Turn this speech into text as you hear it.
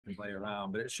way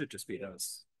around, but it should just be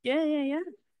those. Yeah, yeah, yeah.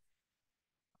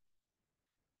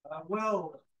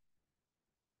 Well,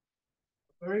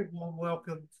 very warm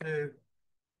welcome to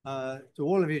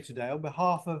all of you today on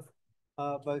behalf of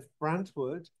both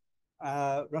Brantwood,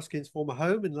 Ruskin's former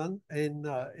home in London, in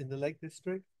the Lake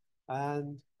District,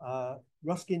 and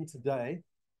Ruskin Today,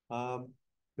 the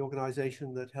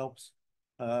organisation that helps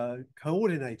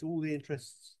coordinate all the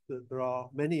interests that there are,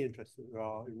 many interests that there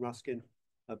are in Ruskin,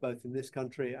 both in this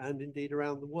country and indeed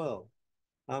around the world.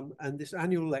 And this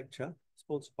annual lecture,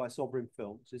 sponsored by Sovereign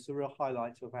Films, is a real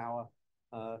highlight of our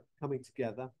coming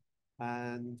together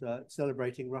and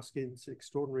celebrating Ruskin's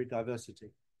extraordinary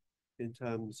diversity in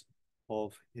terms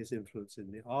of his influence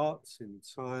in the arts, in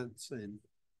science, in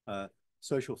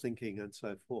social thinking, and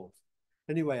so forth.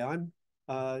 Anyway, I'm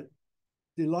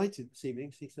delighted this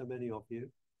evening to see so many of you,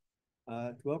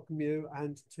 to welcome you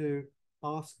and to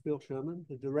ask Bill Sherman,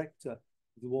 the director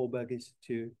of the Warburg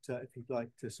Institute, if he'd like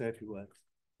to say a few words.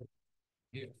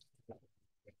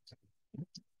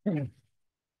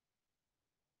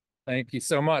 Thank you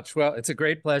so much. Well, it's a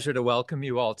great pleasure to welcome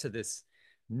you all to this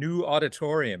new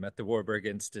auditorium at the Warburg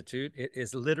Institute. It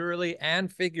is literally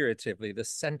and figuratively the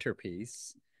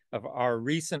centerpiece of our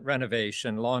recent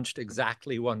renovation, launched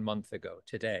exactly 1 month ago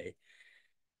today.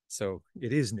 So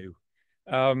it is new.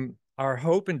 Our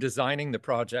hope in designing the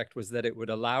project was that it would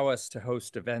allow us to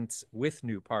host events with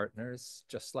new partners,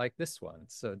 just like this one.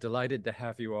 So delighted to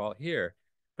have you all here.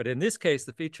 But in this case,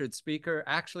 the featured speaker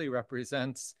actually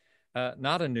represents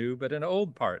not a new, but an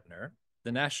old partner,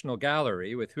 the National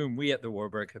Gallery, with whom we at the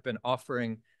Warburg have been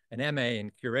offering an MA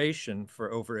in curation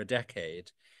for over a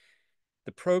decade.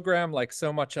 The program, like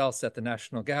so much else at the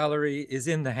National Gallery, is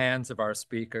in the hands of our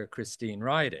speaker, Christine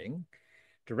Riding,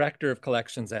 Director of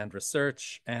Collections and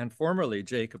Research, and formerly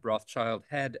Jacob Rothschild,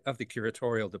 Head of the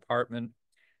Curatorial Department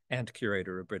and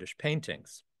Curator of British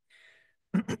Paintings.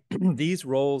 These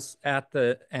roles at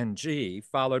the NG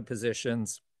followed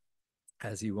positions,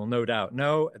 as you will no doubt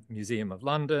know, at the Museum of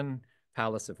London,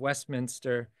 Palace of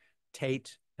Westminster,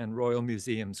 Tate, and Royal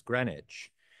Museums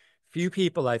Greenwich. Few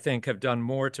people, I think, have done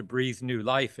more to breathe new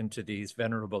life into these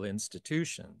venerable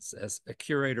institutions. As a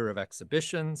curator of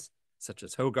exhibitions, such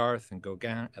as Hogarth and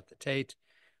Gauguin at the Tate,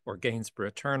 or Gainsborough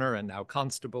Turner and now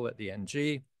Constable at the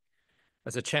NG,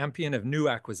 as a champion of new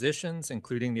acquisitions,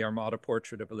 including the Armada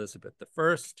portrait of Elizabeth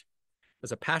I,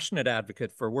 as a passionate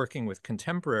advocate for working with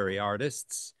contemporary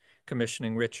artists,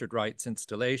 commissioning Richard Wright's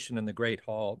installation in the Great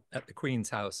Hall at the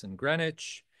Queen's House in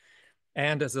Greenwich,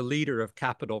 and as a leader of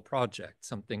capital projects,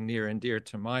 something near and dear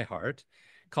to my heart,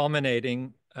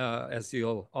 culminating, as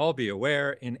you'll all be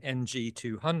aware, in NG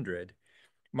 200,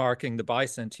 marking the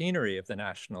bicentenary of the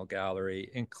National Gallery,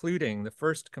 including the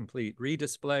first complete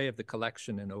redisplay of the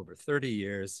collection in over 30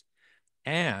 years,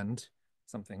 and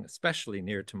something especially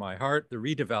near to my heart, the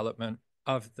redevelopment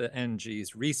of the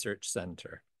NG's Research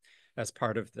Center as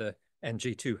part of the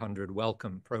NG 200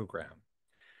 Welcome Program.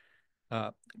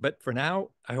 But for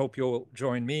now, I hope you'll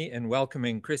join me in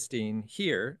welcoming Christine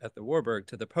here at the Warburg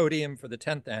to the podium for the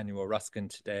 10th Annual Ruskin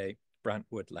Today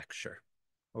Brantwood Lecture.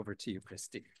 Over to you,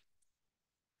 Christine.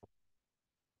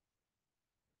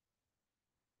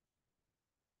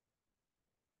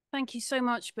 Thank you so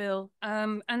much, Bill.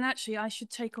 And actually, I should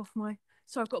take off my,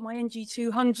 so I've got my NG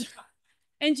 200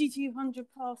 pass, and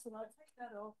I'll take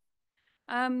that off.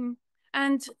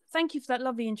 And thank you for that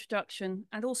lovely introduction.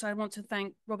 And also, I want to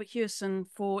thank Robert Hewson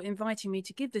for inviting me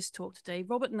to give this talk today.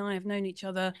 Robert and I have known each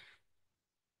other,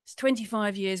 it's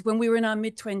 25 years. When we were in our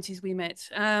mid-20s, we met.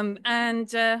 And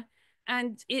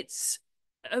it's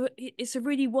a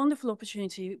really wonderful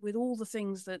opportunity with all the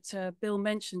things that Bill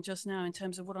mentioned just now in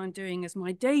terms of what I'm doing as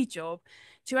my day job,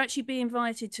 to actually be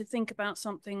invited to think about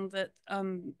something that,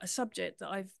 a subject that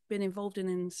I've been involved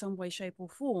in some way, shape or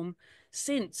form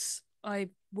since I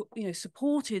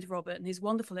supported Robert and his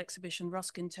wonderful exhibition,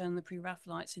 Ruskin Turn the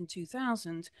Pre-Raphaelites in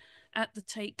 2000 at the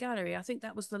Tate Gallery. I think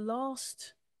that was the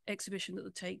last exhibition at the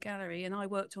Tate Gallery, and I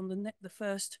worked on the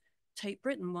first Tate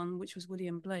Britain one, which was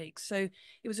William Blake. So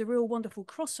it was a real wonderful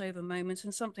crossover moment,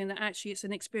 and something that actually it's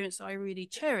an experience that I really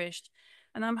cherished.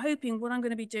 And I'm hoping what I'm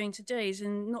going to be doing today is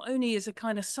not only as a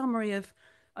kind of summary of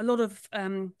a lot of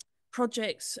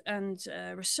projects and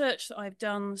research that I've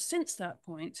done since that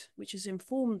point, which has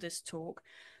informed this talk,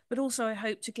 but also I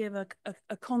hope to give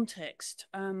a context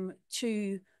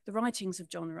to the writings of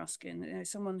John Ruskin,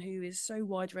 someone who is so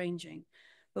wide-ranging.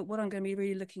 But what I'm going to be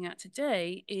really looking at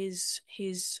today is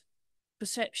his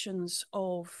perceptions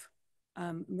of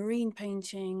marine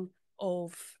painting,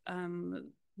 of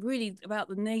really about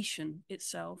the nation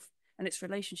itself and its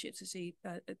relationships to sea,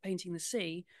 painting the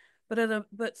sea,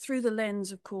 but through the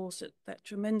lens, of course, at that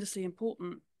tremendously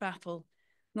important battle,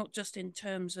 not just in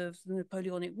terms of the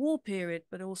Napoleonic War period,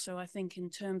 but also I think in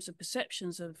terms of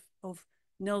perceptions of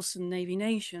Nelson Navy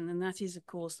Nation, and that is, of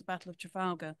course, the Battle of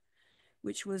Trafalgar,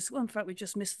 which was, well, in fact, we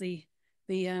just missed the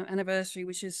anniversary,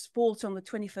 which is fought on the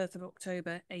 21st of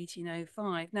October,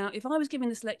 1805. Now, if I was giving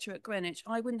this lecture at Greenwich,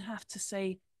 I wouldn't have to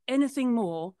say anything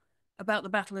more about the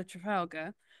Battle of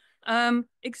Trafalgar.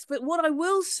 But what I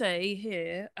will say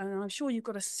here, and I'm sure you've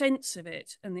got a sense of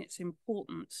it and its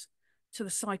importance to the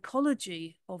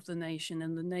psychology of the nation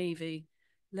and the Navy,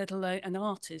 let alone an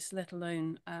artist, let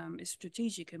alone its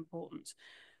strategic importance,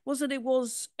 was that it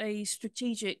was a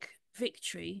strategic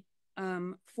victory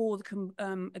for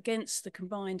the against the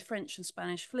combined French and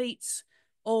Spanish fleets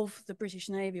of the British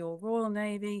Navy or Royal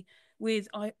Navy, with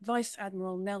Vice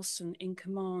Admiral Nelson in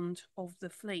command of the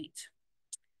fleet.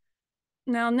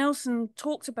 Now, Nelson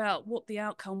talked about what the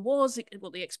outcome was,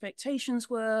 what the expectations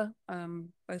were,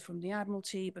 both from the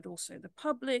Admiralty, but also the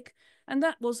public. And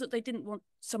that was that they didn't want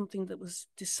something that was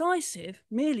decisive,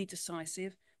 merely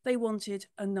decisive. They wanted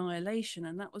annihilation.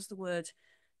 And that was the word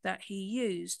that he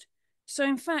used. So,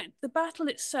 in fact, the battle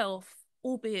itself,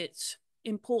 albeit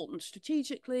important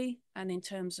strategically and in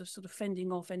terms of sort of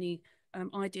fending off any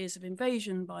ideas of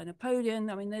invasion by Napoleon,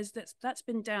 I mean, that's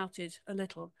been doubted a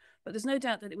little. But there's no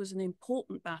doubt that it was an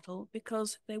important battle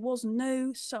because there was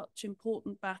no such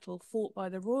important battle fought by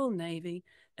the Royal Navy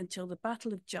until the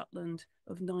Battle of Jutland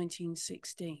of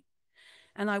 1916.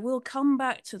 And I will come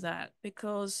back to that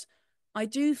because I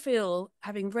do feel,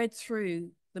 having read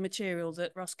through the material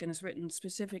that Ruskin has written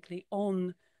specifically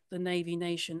on the Navy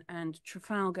Nation and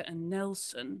Trafalgar and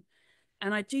Nelson,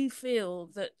 and I do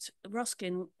feel that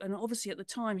Ruskin, and obviously at the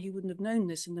time he wouldn't have known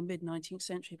this in the mid-19th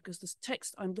century because the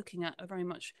text I'm looking at are very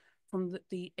much from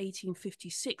the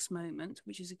 1856 moment,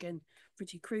 which is again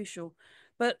pretty crucial.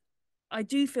 But I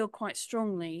do feel quite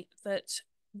strongly that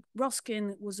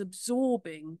Ruskin was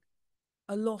absorbing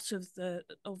a lot of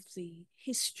the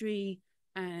history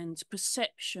and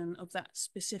perception of that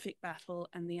specific battle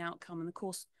and the outcome. And of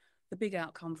course, the big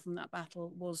outcome from that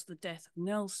battle was the death of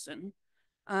Nelson,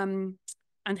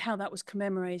 and how that was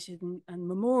commemorated and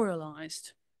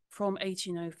memorialized from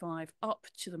 1805 up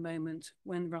to the moment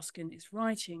when Ruskin is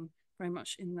writing very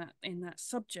much in that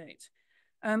subject,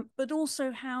 but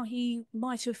also how he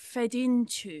might have fed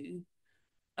into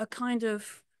a kind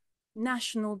of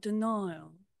national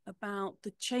denial about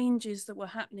the changes that were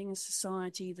happening in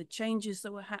society, the changes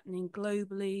that were happening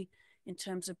globally in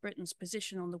terms of Britain's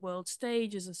position on the world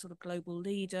stage as a sort of global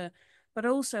leader, but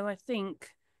also I think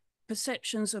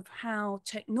perceptions of how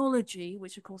technology,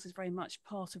 which of course is very much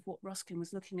part of what Ruskin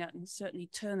was looking at and certainly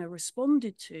Turner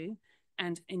responded to,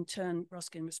 and in turn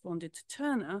Ruskin responded to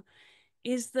Turner,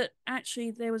 is that actually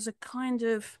there was a kind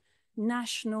of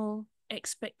national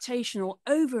expectation or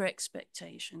over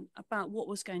expectation about what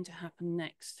was going to happen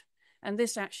next. And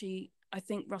this actually, I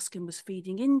think Ruskin was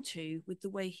feeding into with the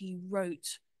way he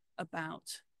wrote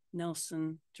about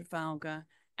Nelson, Trafalgar,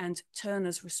 and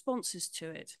Turner's responses to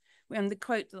it. And the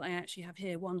quote that I actually have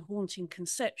here, one haunting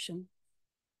conception.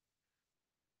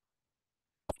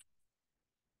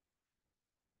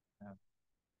 Yeah.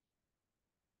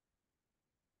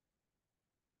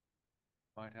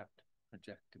 Might have to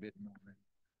project a bit more.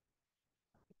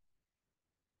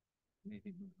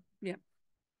 Maybe. Yeah.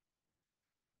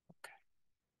 Okay.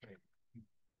 Great.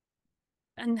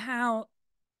 And how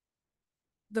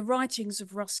the writings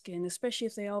of Ruskin, especially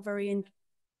if they are very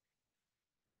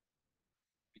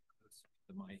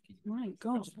my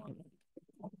God.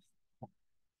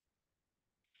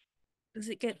 Does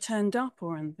it get turned up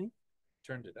or anything?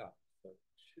 Turned it up, so it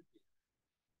should be.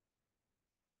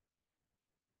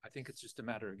 I think it's just a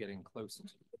matter of getting closer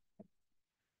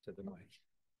to the mic,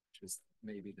 which is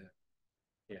maybe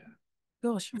yeah.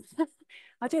 Gosh,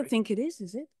 I don't think it is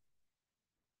it?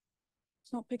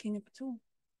 It's not picking up at all.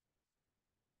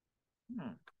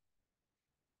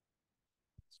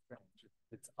 Strange.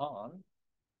 It's on.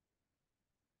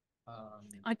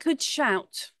 I could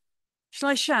shout. Shall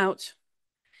I shout?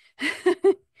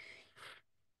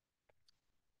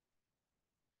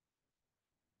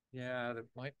 Yeah, that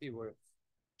might be worth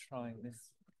trying this.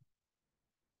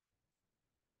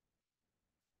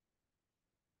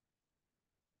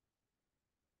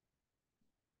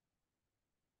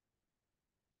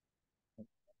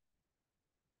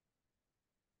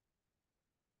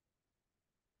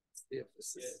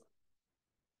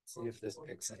 See if this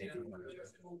picks anything up.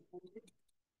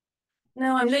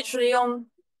 No, I'm literally on.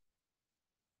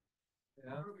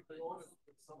 Yeah.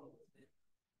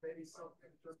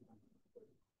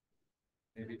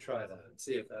 Maybe try that and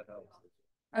see if that helps.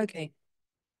 Okay.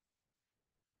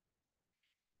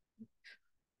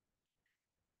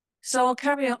 So I'll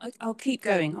carry on. I'll keep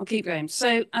going. I'll keep going.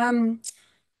 So,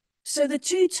 so the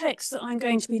two texts that I'm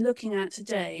going to be looking at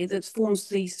today that forms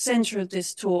the centre of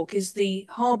this talk is the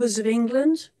Harbours of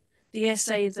England, the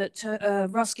essay that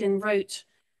Ruskin wrote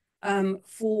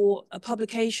for a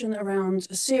publication around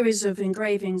a series of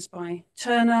engravings by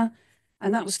Turner,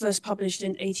 and that was first published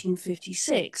in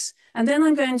 1856. And then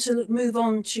I'm going to move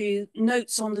on to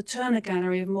Notes on the Turner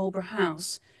Gallery of Marlborough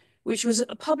House, which was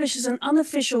published as an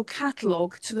unofficial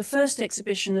catalogue to the first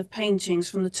exhibition of paintings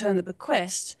from the Turner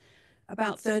bequest,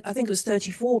 about I think it was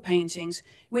 34 paintings,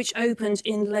 which opened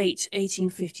in late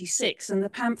 1856. And the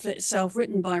pamphlet itself,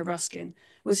 written by Ruskin,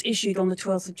 was issued on the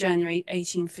 12th of January,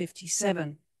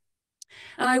 1857.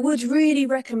 And I would really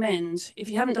recommend, if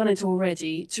you haven't done it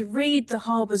already, to read the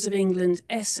Harbours of England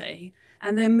essay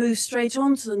and then move straight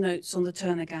on to the Notes on the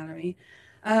Turner Gallery,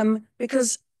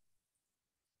 because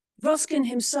Ruskin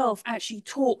himself actually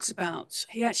talks about,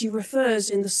 he actually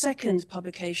refers in the second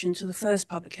publication to the first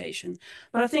publication,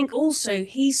 but I think also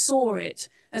he saw it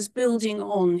as building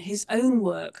on his own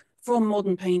work from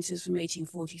modern painters from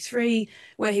 1843,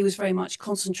 where he was very much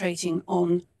concentrating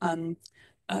on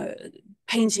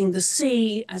painting the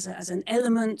sea as an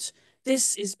element.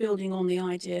 This is building on the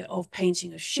idea of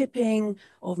painting of shipping,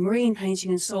 of marine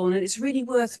painting and so on. And it's really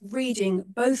worth reading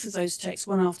both of those texts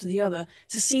one after the other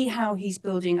to see how he's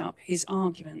building up his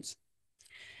argument.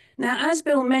 Now, as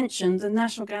Bill mentioned, the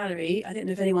National Gallery, I don't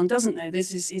know if anyone doesn't know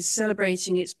this, is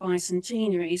celebrating its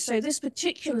bicentenary. So this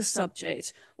particular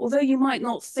subject, although you might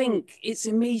not think it's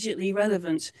immediately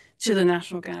relevant to the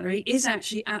National Gallery, is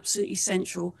actually absolutely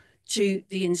central to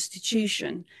the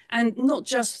institution, and not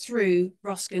just through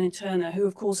Ruskin and Turner, who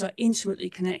of course are intimately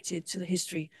connected to the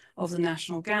history of the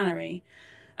National Gallery.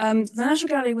 The National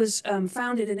Gallery was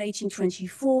founded in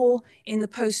 1824 in the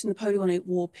post-Napoleonic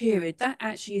War period. That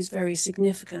actually is very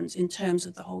significant in terms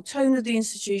of the whole tone of the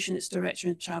institution, its direction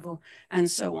of travel, and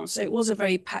so on. So it was a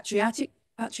very patriotic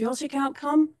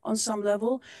outcome on some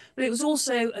level, but it was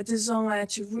also a desire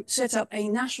to set up a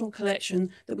national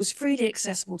collection that was freely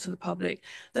accessible to the public,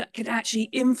 that could actually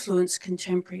influence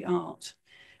contemporary art.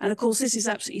 And of course, this is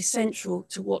absolutely central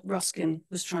to what Ruskin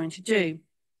was trying to do.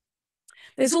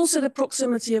 There's also the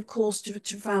proximity, of course, to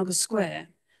Trafalgar Square.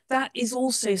 That is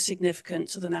also significant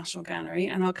to the National Gallery,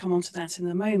 and I'll come on to that in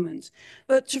a moment.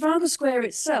 But Trafalgar Square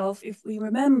itself, if we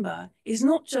remember, is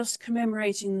not just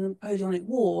commemorating the Napoleonic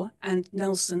War and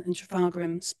Nelson and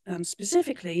Trafalgar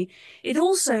specifically, it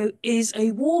also is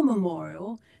a war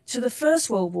memorial to the First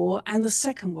World War and the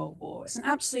Second World War. It's an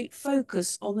absolute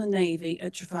focus on the Navy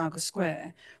at Trafalgar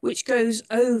Square, which goes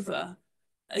over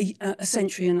a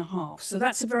century and a half. So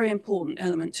that's a very important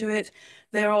element to it.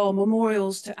 There are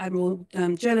memorials to Admiral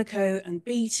Jellicoe and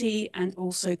Beatty and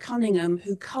also Cunningham,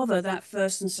 who cover that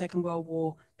First and Second World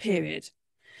War period.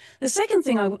 The second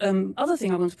thing, other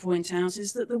thing I want to point out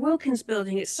is that the Wilkins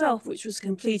building itself, which was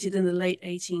completed in the late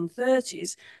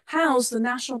 1830s, housed the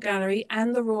National Gallery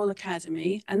and the Royal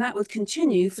Academy, and that would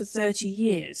continue for 30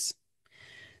 years.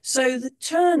 So the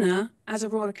Turner, as a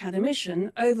Royal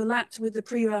Academician, overlapped with the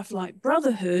Pre-Raphaelite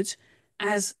Brotherhood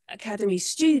as Academy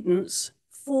students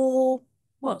for,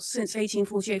 well, since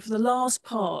 1848, for the last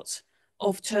part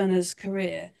of Turner's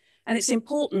career. And it's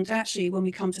important, actually, when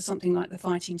we come to something like the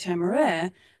Fighting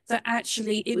Temeraire, that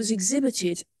actually it was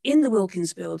exhibited in the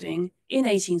Wilkins building in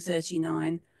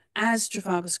 1839 as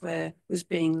Trafalgar Square was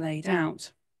being laid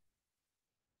out.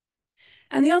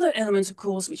 And the other element, of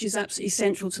course, which is absolutely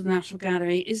central to the National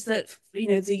Gallery is that,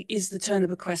 is the Turner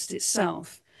bequest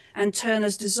itself. And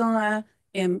Turner's desire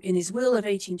in his will of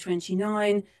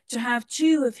 1829 to have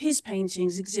two of his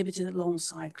paintings exhibited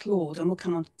alongside Claude, and we'll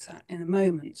come on to that in a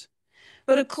moment.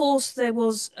 But of course, there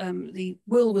was, the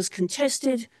will was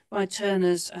contested by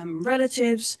Turner's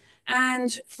relatives,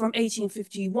 and from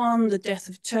 1851, the death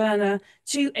of Turner,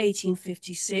 to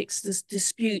 1856, this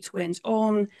dispute went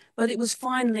on, but it was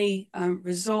finally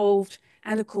resolved.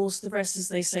 And of course, the rest, as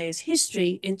they say, is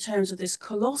history in terms of this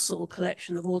colossal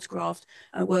collection of autographed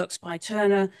works by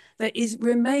Turner that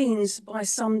remains by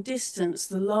some distance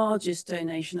the largest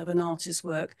donation of an artist's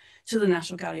work to the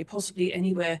National Gallery, possibly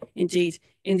anywhere, indeed,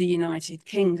 in the United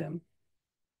Kingdom.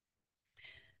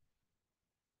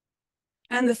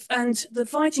 And the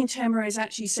Fighting Temeraire is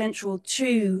actually central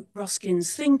to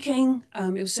Ruskin's thinking.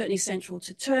 It was certainly central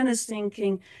to Turner's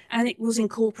thinking, and it was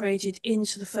incorporated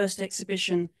into the first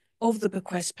exhibition of the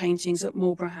bequest paintings at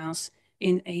Marlborough House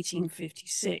in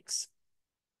 1856.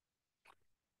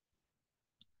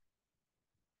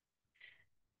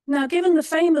 Now, given the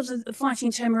fame of the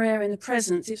Fighting Temeraire in the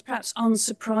present, it's perhaps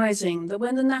unsurprising that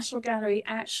when the National Gallery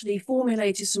actually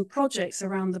formulated some projects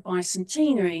around the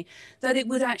bicentenary, that it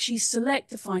would actually select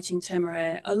the Fighting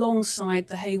Temeraire alongside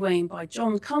the Haywain by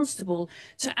John Constable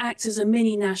to act as a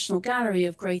mini National Gallery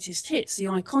of greatest hits, the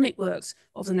iconic works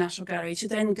of the National Gallery, to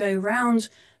then go round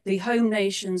the home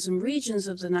nations and regions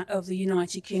of the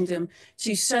United Kingdom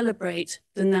to celebrate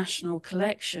the national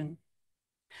collection.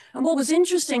 And what was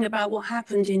interesting about what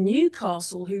happened in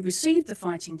Newcastle, who received the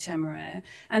Fighting Temeraire,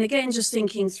 and again, just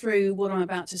thinking through what I'm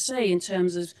about to say in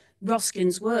terms of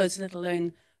Ruskin's words, let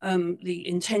alone the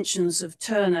intentions of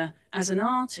Turner as an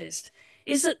artist,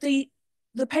 is that the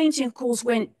painting, of course,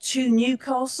 went to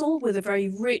Newcastle with a very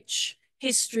rich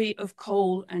history of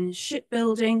coal and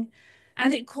shipbuilding.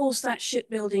 And of course, that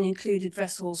shipbuilding included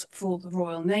vessels for the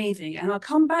Royal Navy. And I'll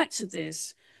come back to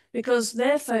this because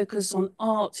their focus on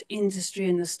art, industry,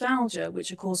 and nostalgia,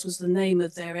 which of course was the name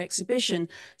of their exhibition,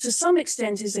 to some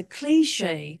extent is a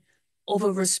cliche of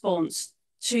a response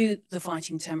to the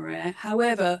Fighting Temeraire.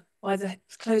 However, by the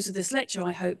close of this lecture,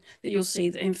 I hope that you'll see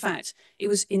that, in fact, it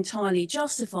was entirely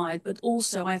justified, but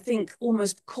also, I think,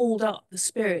 almost called up the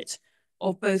spirit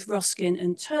of both Ruskin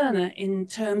and Turner in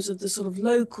terms of the sort of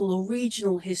local or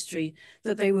regional history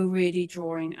that they were really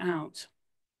drawing out.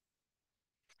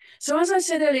 So as I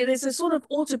said earlier, there's a sort of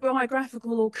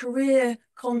autobiographical or career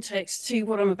context to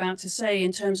what I'm about to say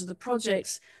in terms of the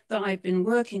projects that I've been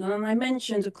working on. And I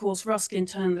mentioned, of course, Ruskin,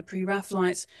 Turner, the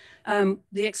Pre-Raphaelites,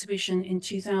 the exhibition in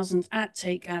 2000 at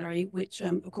Tate Gallery, which,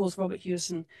 of course, Robert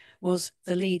Hewison was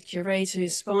the lead curator,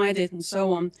 inspired it, and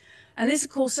so on. And this,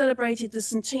 of course, celebrated the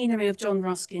centenary of John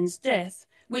Ruskin's death,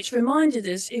 which reminded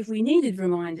us, if we needed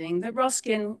reminding, that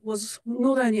Ruskin was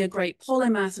not only a great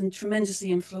polymath and tremendously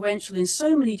influential in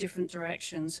so many different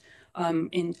directions,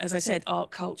 in, as I said, art,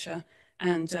 culture,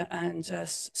 and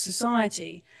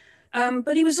society,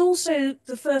 but he was also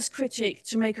the first critic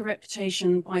to make a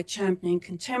reputation by championing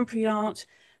contemporary art,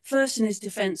 first in his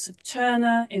defense of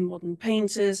Turner in Modern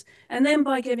Painters, and then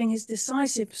by giving his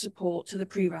decisive support to the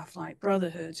Pre-Raphaelite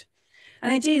Brotherhood.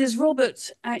 And indeed, as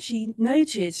Robert actually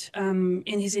noted in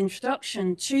his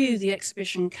introduction to the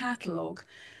exhibition catalogue,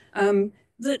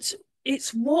 that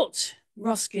it's what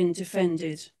Ruskin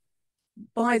defended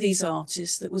by these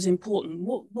artists that was important.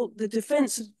 What the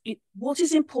defense of it, what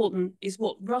is important is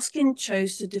what Ruskin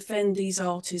chose to defend these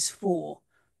artists for.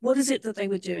 What is it that they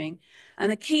were doing?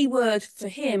 And a key word for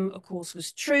him, of course,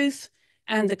 was truth,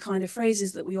 and the kind of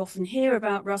phrases that we often hear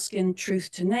about Ruskin,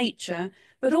 truth to nature,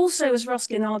 but also, as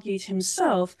Ruskin argued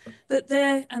himself, that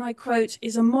there, and I quote,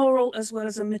 is a moral as well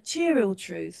as a material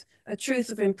truth, a truth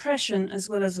of impression as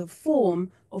well as of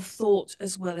form, of thought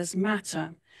as well as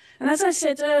matter. And as I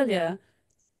said earlier,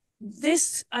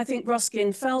 this, I think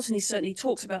Ruskin felt, and he certainly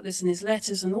talks about this in his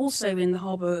letters and also in the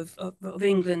Harbour of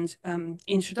England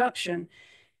introduction,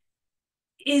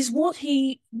 is what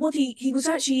he was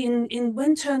actually in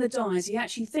when Turner dies, he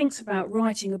actually thinks about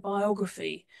writing a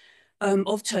biography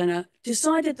of Turner,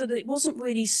 decided that it wasn't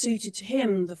really suited to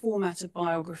him, the format of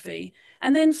biography,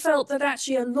 and then felt that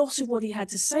actually a lot of what he had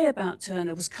to say about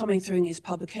Turner was coming through in his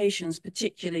publications,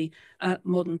 particularly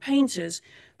Modern Painters.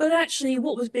 But actually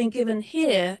what was being given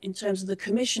here in terms of the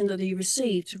commission that he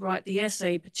received to write the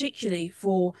essay, particularly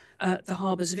for the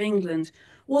Harbours of England,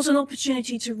 was an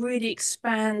opportunity to really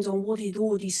expand on what he'd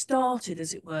already started,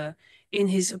 as it were, in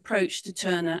his approach to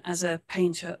Turner as a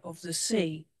painter of the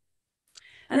sea.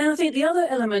 And then I think the other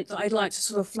element that I'd like to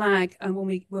sort of flag, and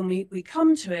when we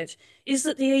come to it, is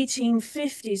that the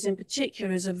 1850s in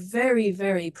particular is a very,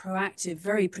 very proactive,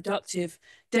 very productive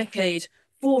decade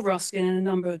for Ruskin in a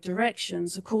number of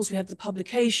directions. Of course, we have the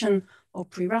publication of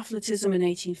Pre-Raphaelitism in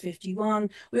 1851.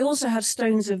 We also have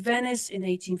Stones of Venice in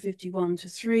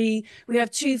 1851-3. We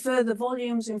have 2 further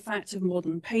volumes, in fact, of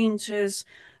Modern Painters.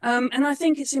 And I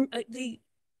think it's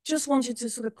just wanted to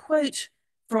sort of quote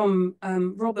from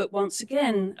Robert once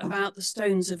again about the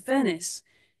Stones of Venice,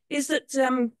 is that,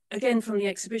 again from the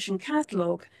exhibition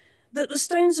catalogue, that the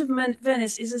Stones of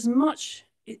Venice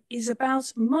is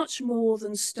about much more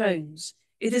than stones.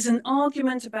 It is an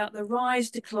argument about the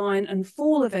rise, decline, and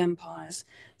fall of empires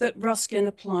that Ruskin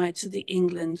applied to the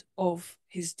England of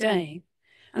his day.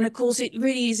 And of course, it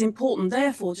really is important,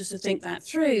 therefore, just to think that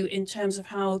through in terms of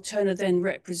how Turner then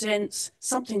represents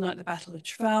something like the Battle of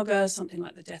Trafalgar, something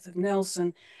like the death of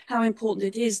Nelson, how important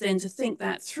it is then to think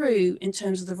that through in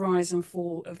terms of the rise and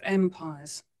fall of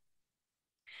empires.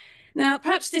 Now,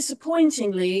 perhaps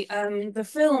disappointingly, the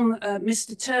film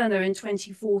Mr. Turner in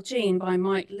 2014 by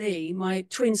Mike Leigh, my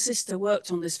twin sister worked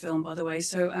on this film, by the way,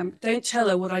 so don't tell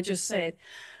her what I just said.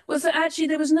 was that actually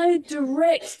there was no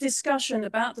direct discussion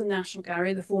about the National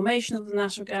Gallery, the formation of the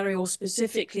National Gallery, or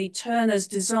specifically Turner's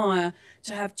desire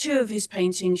to have two of his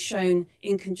paintings shown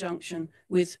in conjunction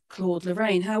with Claude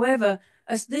Lorraine. However,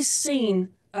 as this scene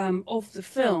of the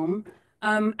film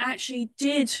actually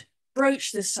did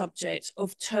broach the subject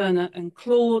of Turner and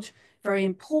Claude, very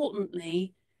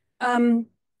importantly. Oh,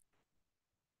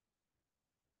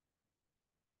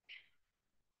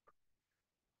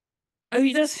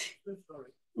 he does.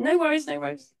 No worries, no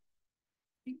worries.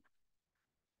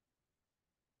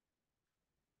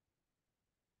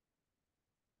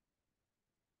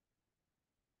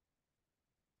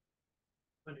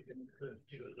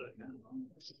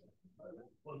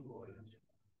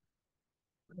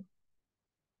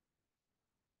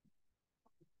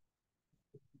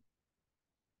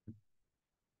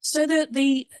 So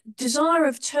the desire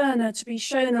of Turner to be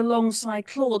shown alongside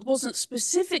Claude wasn't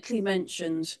specifically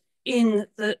mentioned in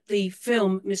the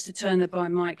film Mr. Turner by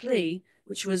Mike Leigh,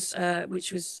 which is of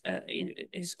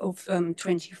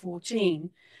 2014.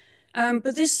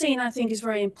 But this scene, I think, is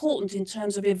very important in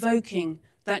terms of evoking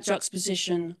that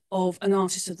juxtaposition of an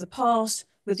artist of the past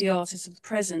with the artist of the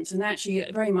present, and actually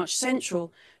very much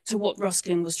central to what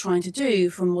Ruskin was trying to do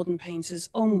from modern painters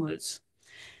onwards.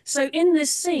 So in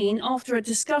this scene, after a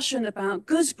discussion about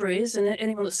gooseberries, and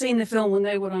anyone that's seen the film will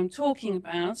know what I'm talking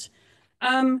about,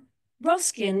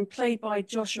 Ruskin, played by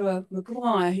Joshua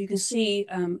Maguire, who you can see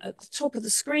at the top of the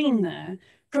screen there,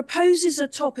 proposes a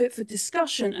topic for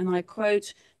discussion, and I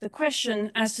quote, the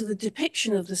question as to the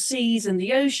depiction of the seas and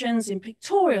the oceans in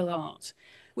pictorial art,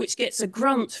 which gets a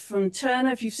grunt from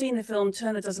Turner. If you've seen the film,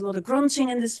 Turner does a lot of grunting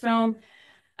in this film.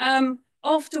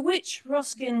 After which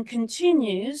Ruskin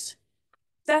continues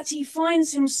that he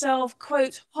finds himself,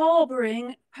 quote,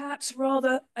 harboring perhaps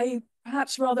rather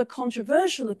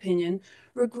controversial opinion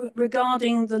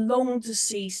regarding the long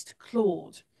deceased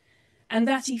Claude, and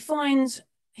that he finds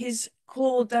his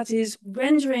Claude, that is,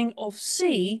 rendering of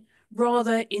sea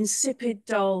rather insipid,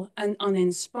 dull, and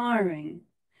uninspiring.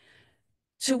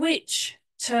 To which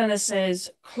Turner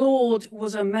says, Claude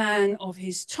was a man of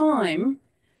his time.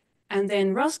 And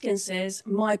then Ruskin says,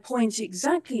 my point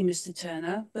exactly, Mr.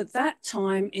 Turner, but that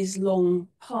time is long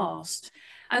past.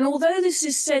 And although this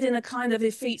is said in a kind of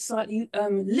effete, slightly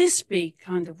lispy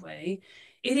kind of way,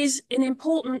 it is an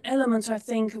important element, I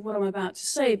think, of what I'm about to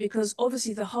say, because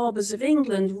obviously the harbours of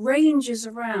England ranges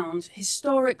around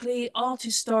historically, art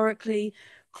historically.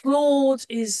 Claude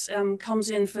comes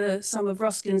in for some of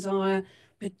Ruskin's ire,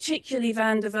 particularly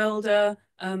Van der Velde,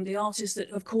 the artist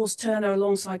that, of course, Turner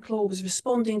alongside Claude was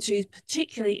responding to,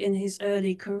 particularly in his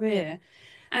early career.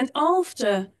 And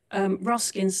after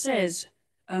Ruskin says,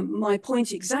 my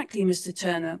point exactly, Mr.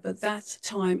 Turner, but that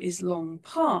time is long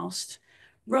past,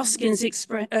 Turner's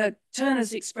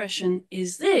expression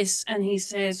is this, and he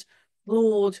says,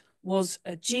 Claude was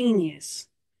a genius.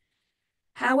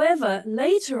 However,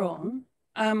 later on,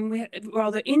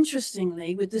 rather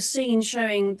interestingly, with the scene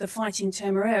showing the Fighting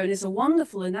Temeraire, it is a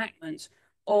wonderful enactment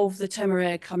of the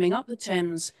Temeraire coming up the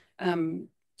Thames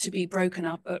to be broken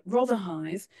up at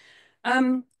Rotherhithe.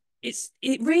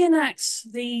 It reenacts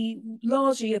the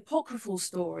largely apocryphal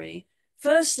story,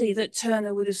 firstly, that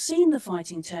Turner would have seen the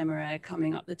Fighting Temeraire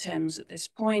coming up the Thames at this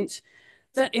point,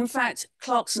 that in fact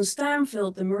Clarkson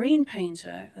Stanfield, the marine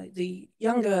painter, the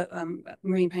younger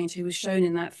marine painter who was shown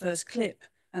in that first clip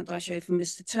that I showed from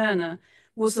Mr. Turner,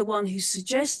 was the one who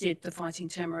suggested the Fighting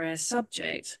Temeraire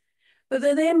subject. But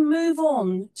they then move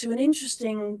on to an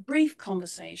interesting brief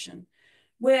conversation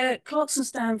where Clarkson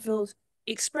Stanfield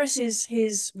expresses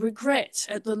his regret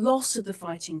at the loss of the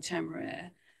Fighting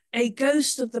Temeraire. A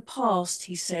ghost of the past,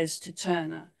 he says to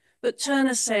Turner. But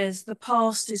Turner says the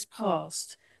past is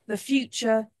past. The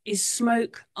future is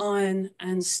smoke, iron,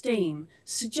 and steam,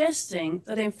 suggesting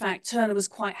that in fact Turner was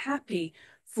quite happy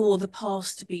for the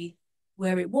past to be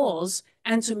where it was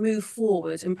and to move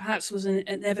forward, and perhaps was an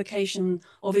evocation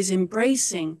of his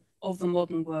embracing of the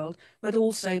modern world, but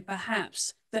also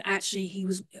perhaps that actually he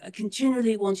was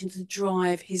continually wanting to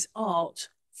drive his art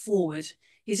forward.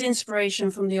 His inspiration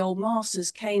from the old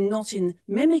masters came not in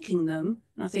mimicking them,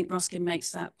 and I think Ruskin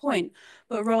makes that point,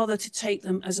 but rather to take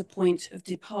them as a point of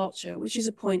departure, which is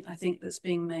a point I think that's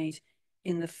being made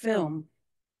in the film.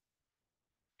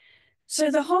 So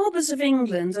The Harbours of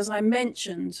England, as I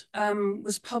mentioned,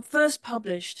 was first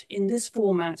published in this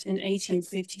format in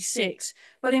 1856,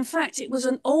 but in fact it was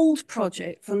an old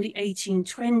project from the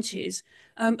 1820s,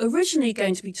 originally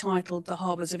going to be titled The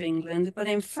Harbours of England, but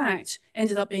in fact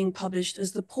ended up being published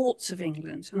as The Ports of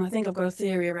England. And I think I've got a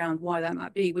theory around why that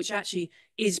might be, which actually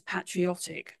is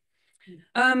patriotic.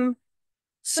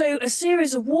 So a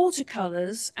series of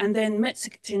watercolors and then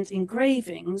Metzger-tint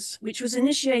engravings, which was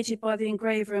initiated by the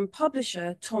engraver and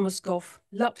publisher Thomas Gough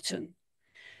Lupton.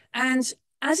 And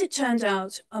as it turned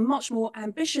out, a much more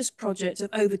ambitious project of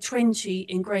over 20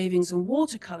 engravings and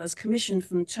watercolors commissioned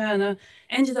from Turner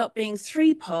ended up being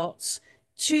 3 parts,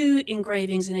 2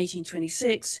 engravings in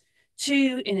 1826, 2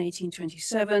 in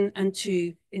 1827, and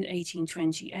 2 in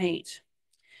 1828.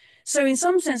 So in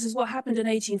some senses, what happened in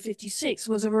 1856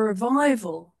 was a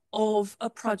revival of a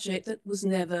project that was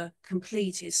never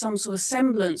completed, some sort of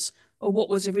semblance of what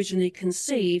was originally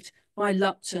conceived by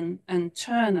Lupton and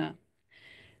Turner.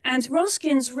 And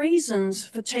Ruskin's reasons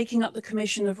for taking up the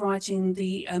commission of writing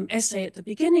the essay at the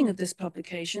beginning of this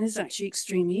publication is actually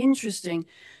extremely interesting,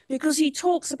 because he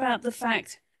talks about the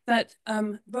fact that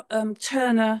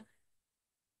Turner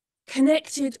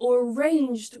connected or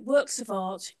arranged works of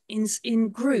art in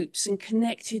groups, in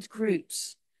connected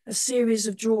groups, a series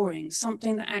of drawings,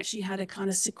 something that actually had a kind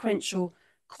of sequential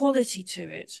quality to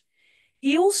it.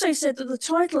 He also said that the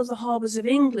title of the Harbours of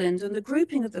England and the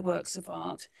grouping of the works of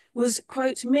art was,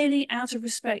 quote, merely out of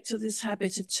respect to this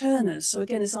habit of Turner's. So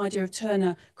again, this idea of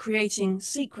Turner creating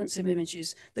sequence of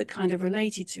images that kind of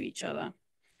related to each other.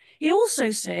 He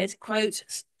also said, quote,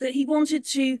 that he wanted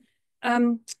to,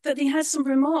 that he has some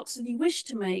remarks that he wished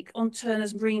to make on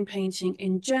Turner's marine painting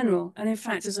in general. And in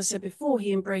fact, as I said before,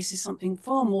 he embraces something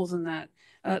far more than that,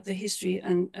 the history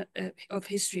and of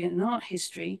history and art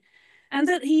history. And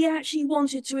that he actually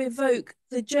wanted to evoke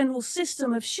the general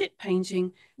system of ship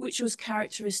painting, which was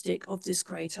characteristic of this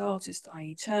great artist,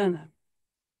 i.e. Turner.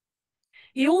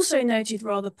 He also noted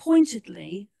rather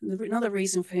pointedly, another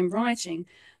reason for him writing,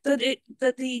 that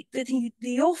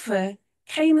the offer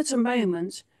came at a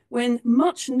moment when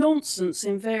much nonsense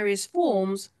in various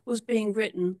forms was being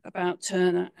written about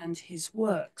Turner and his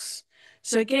works.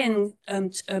 So again,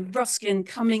 Ruskin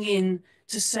coming in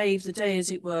to save the day, as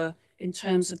it were, in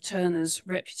terms of Turner's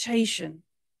reputation.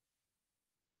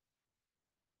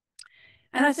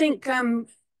 And I think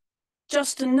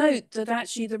just to note that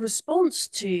actually the response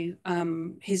to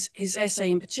his essay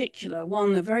in particular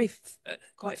won a very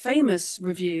quite famous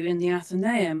review in the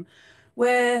Athenaeum,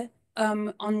 where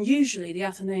unusually the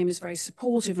Athenaeum is very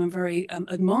supportive and very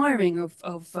admiring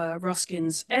of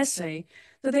Ruskin's essay,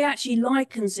 that they actually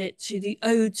likens it to the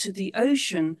Ode to the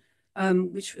Ocean,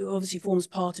 which obviously forms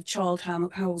part of Childe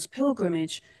Harold's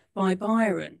Pilgrimage by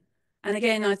Byron. And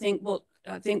again, I think what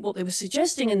they were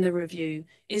suggesting in the review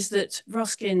is that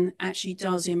Ruskin actually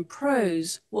does in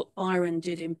prose what Byron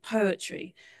did in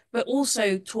poetry, but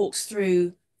also talks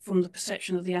through, from the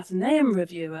perception of the Athenaeum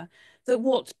reviewer, that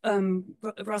what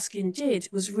Ruskin did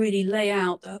was really lay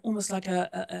out almost like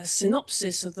a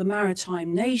synopsis of the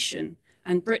maritime nation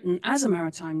and Britain as a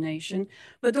maritime nation,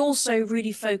 but also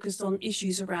really focused on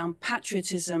issues around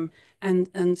patriotism and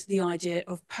the idea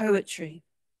of poetry.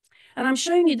 And I'm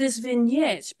showing you this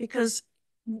vignette because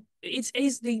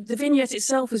the vignette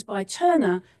itself was by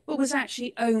Turner, but was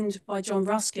actually owned by John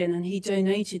Ruskin, and he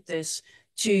donated this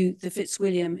to the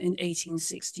Fitzwilliam in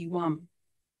 1861.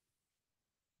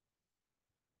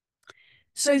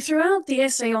 So throughout the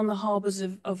essay on the harbours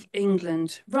of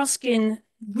England, Ruskin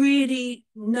really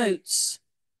notes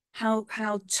how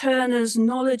Turner's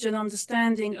knowledge and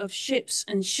understanding of ships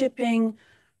and shipping,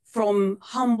 from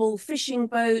humble fishing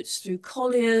boats through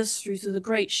colliers, through to the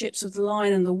great ships of the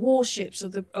line and the warships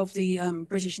of the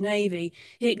British Navy,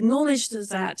 he acknowledged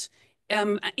that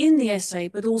in the essay,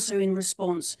 but also in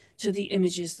response to the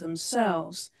images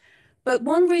themselves. But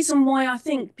one reason why I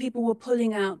think people were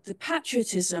pulling out the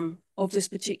patriotism of this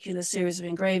particular series of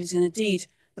engravings, and indeed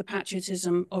the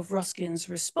patriotism of Ruskin's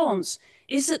response,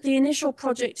 is that the initial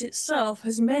project itself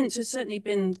has certainly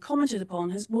been commented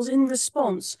upon, was in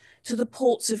response to the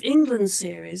Ports of England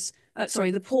series,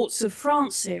 the Ports of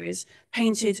France series,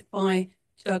 painted by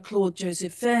Claude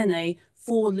Joseph Vernet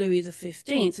for Louis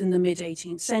XV in the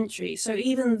mid-18th century. So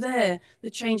even there, the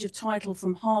change of title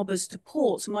from harbours to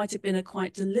ports might have been a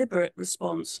quite deliberate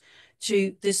response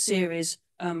to this series,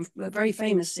 a very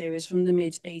famous series from the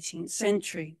mid-18th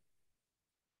century.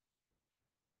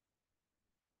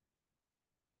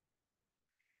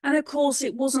 And of course,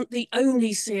 it wasn't the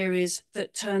only series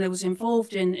that Turner was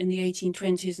involved in the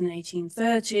 1820s and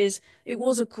 1830s. It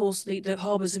was, of course, the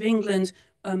Harbours of England,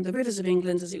 the Rivers of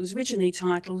England, as it was originally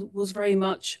titled, was very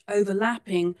much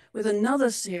overlapping with another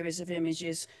series of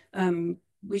images,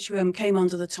 which came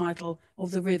under the title of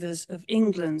the Rivers of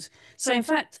England. So in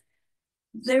fact,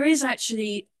 there is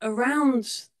actually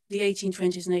around the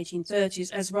 1820s and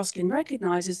 1830s, as Ruskin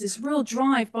recognizes, this real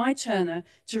drive by Turner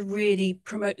to really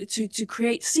promote, to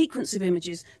create sequence of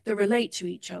images that relate to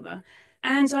each other.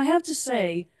 And I have to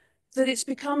say, that it's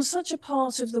become such a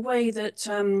part of the way that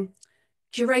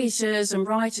curators and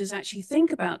writers actually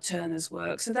think about Turner's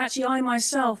work. So that actually I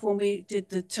myself, when we did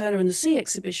the Turner and the Sea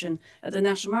exhibition at the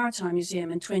National Maritime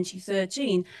Museum in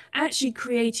 2013, actually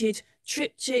created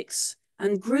triptychs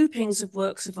and groupings of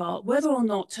works of art, whether or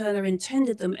not Turner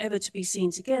intended them ever to be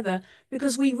seen together,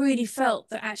 because we really felt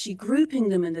that actually grouping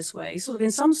them in this way, sort of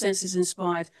in some senses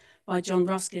inspired by John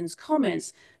Ruskin's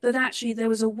comments, that actually there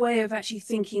was a way of actually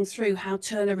thinking through how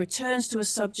Turner returns to a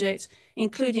subject,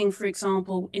 including, for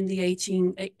example, in the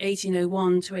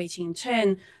 1801 to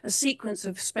 1810, a sequence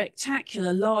of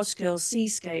spectacular large-scale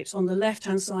seascapes on the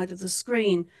left-hand side of the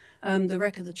screen, the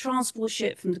wreck of the transport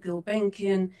ship from the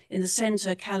Gulbenkian, in the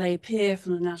centre, Calais Pier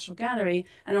from the National Gallery,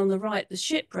 and on the right, the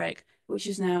shipwreck, which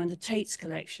is now in the Tate's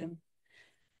collection.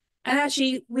 And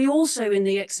actually, we also, in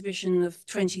the exhibition of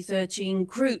 2013,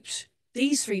 grouped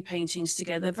these three paintings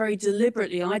together very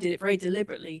deliberately. I did it very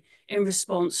deliberately in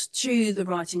response to the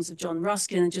writings of John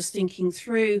Ruskin, and just thinking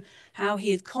through how he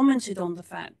had commented on the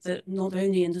fact that not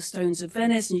only in the Stones of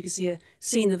Venice, and you can see a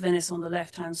scene of Venice on the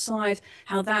left-hand side,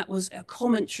 how that was a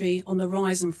commentary on the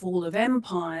rise and fall of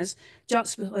empires,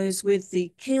 juxtaposed with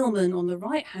the Keelman on the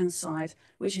right-hand side,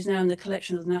 which is now in the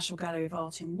collection of the National Gallery of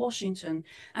Art in Washington,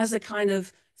 as a kind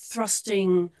of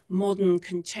thrusting, modern,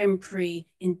 contemporary,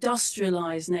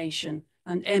 industrialized nation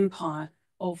and empire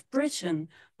of Britain,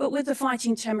 but with the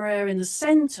Fighting Temeraire in the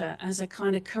center as a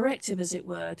kind of corrective, as it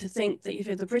were, to think that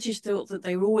if the British thought that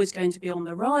they were always going to be on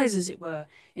the rise, as it were,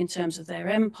 in terms of their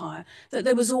empire, that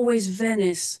there was always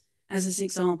Venice, as this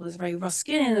example is a very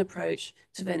Ruskinian approach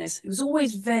to Venice. It was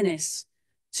always Venice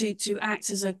to act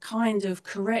as a kind of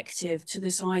corrective to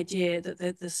this idea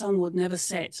that the sun would never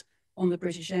set on the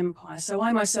British Empire. So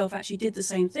I myself actually did the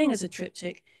same thing as a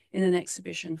triptych in an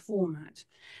exhibition format.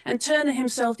 And Turner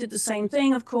himself did the same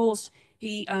thing, of course.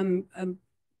 He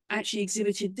actually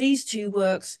exhibited these two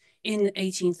works in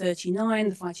 1839,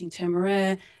 The Fighting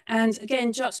Temeraire, and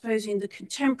again, juxtaposing the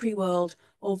contemporary world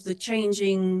of the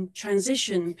changing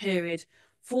transition period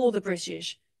for the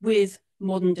British with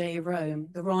modern day Rome,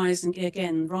 the rise and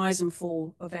again, rise and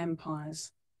fall of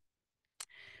empires.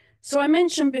 So I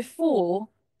mentioned before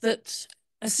that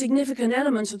a significant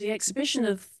element of the exhibition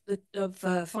of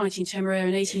Fighting Temeraire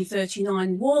in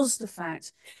 1839 was the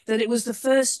fact that it was the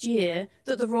first year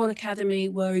that the Royal Academy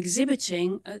were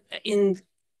exhibiting in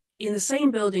the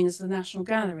same building as the National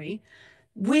Gallery,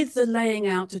 with the laying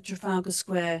out of Trafalgar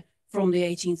Square from the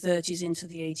 1830s into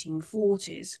the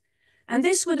 1840s. And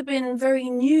this would have been a very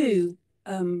new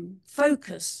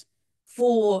focus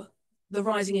for the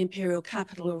rising imperial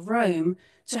capital of Rome,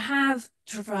 to have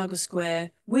Trafalgar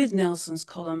Square with Nelson's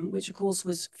column, which of course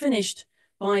was finished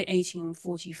by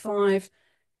 1845,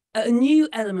 a new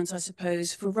element, I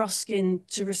suppose, for Ruskin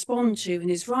to respond to in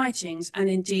his writings, and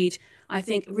indeed, I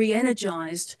think,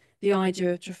 re-energized the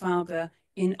idea of Trafalgar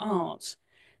in art.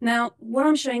 Now, what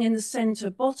I'm showing in the center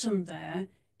bottom there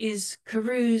is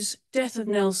Carew's Death of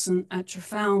Nelson at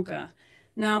Trafalgar.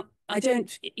 Now, I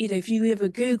don't, if you ever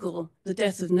Google the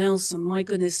death of Nelson, my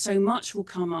goodness, so much will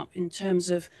come up in terms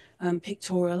of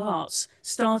pictorial arts,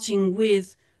 starting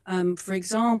with, for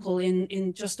example,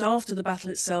 in just after the battle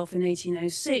itself in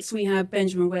 1806, we have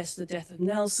Benjamin West's The Death of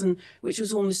Nelson, which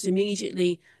was almost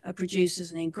immediately produced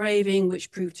as an engraving,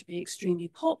 which proved to be extremely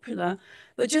popular.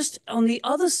 But just on the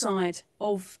other side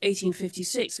of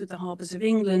 1856, with the Harbours of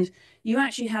England, you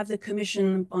actually have the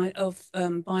commission by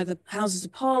the Houses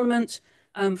of Parliament,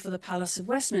 for the Palace of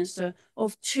Westminster,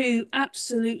 of two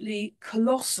absolutely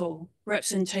colossal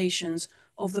representations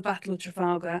of the Battle of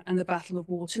Trafalgar and the Battle of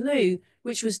Waterloo,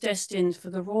 which was destined for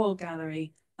the Royal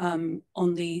Gallery on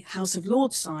the House of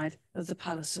Lords side of the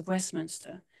Palace of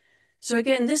Westminster. So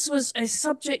again, this was a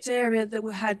subject area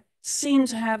that seemed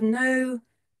to have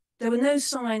there were no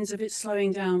signs of it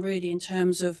slowing down really in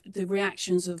terms of the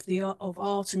reactions of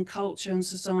art and culture and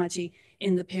society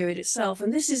in the period itself.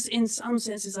 And this is in some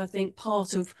senses, I think,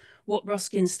 part of what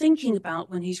Ruskin's thinking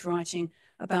about when he's writing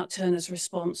about Turner's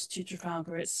response to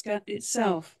Trafalgar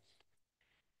itself.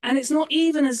 And it's not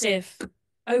even as if,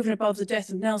 over and above the death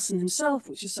of Nelson himself,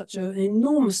 which is such an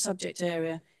enormous subject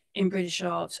area in British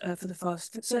art for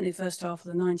certainly the first half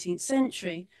of the 19th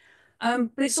century,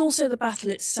 but it's also the battle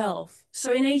itself.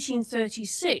 So in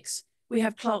 1836, we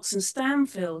have Clarkson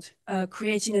Stanfield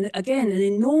creating, again, an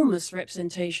enormous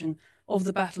representation of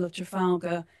the Battle of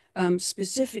Trafalgar,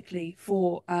 specifically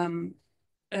for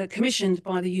commissioned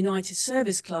by the United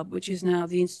Service Club, which is now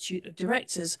the Institute of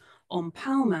Directors on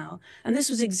Pall Mall. And this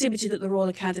was exhibited at the Royal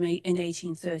Academy in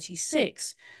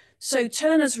 1836. So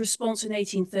Turner's response in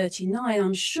 1839,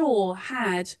 I'm sure,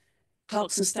 had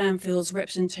Clarkson Stanfield's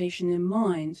representation in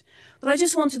mind. But I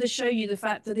just wanted to show you the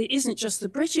fact that it isn't just the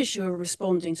British who are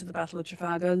responding to the Battle of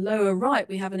Trafalgar. Lower right,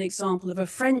 we have an example of a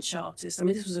French artist. I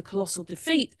mean, this was a colossal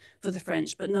defeat for the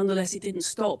French, but nonetheless, it didn't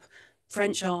stop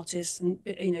French artists and,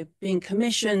 you know, being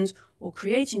commissioned or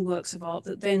creating works of art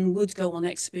that then would go on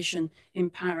exhibition in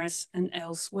Paris and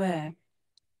elsewhere.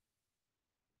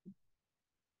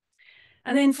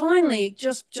 And then finally,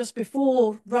 just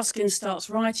before Ruskin starts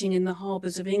writing in the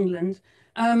harbours of England,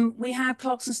 we have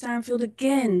Clarkson Stanfield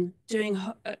again doing,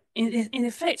 in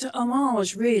effect, a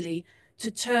homage really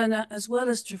to Turner as well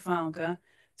as Trafalgar,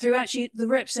 through actually the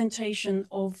representation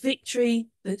of Victory,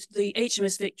 the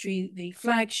HMS Victory, the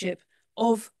flagship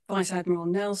of Vice Admiral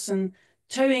Nelson,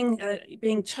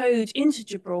 being towed into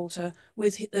Gibraltar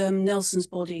with Nelson's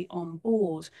body on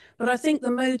board. But I think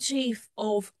the motif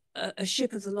of a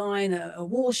ship of the line, a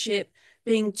warship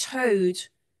being towed,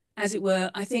 as it were,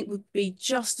 I think would be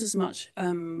just as much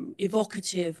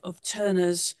evocative of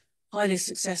Turner's highly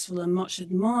successful and much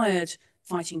admired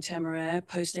fighting Temeraire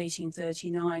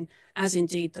post-1839, as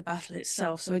indeed the battle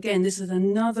itself. So again, this is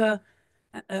another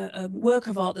work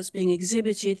of art that's being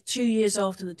exhibited 2 years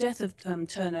after the death of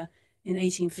Turner in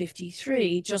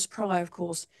 1853, just prior, of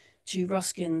course, to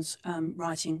Ruskin's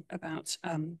writing about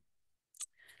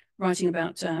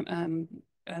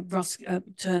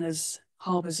Turner's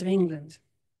harbours of England.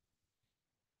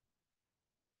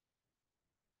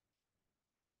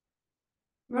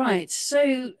 Right,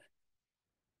 so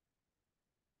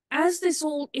as this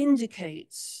all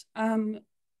indicates,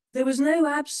 there was no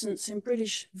absence in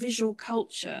British visual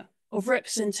culture of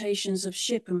representations of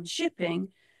ship and shipping,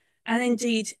 and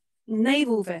indeed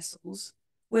naval vessels,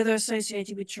 whether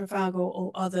associated with Trafalgar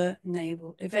or other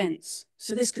naval events.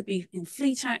 So this could be in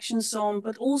fleet action, so on,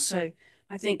 but also,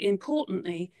 I think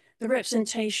importantly, the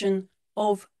representation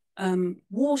of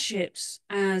warships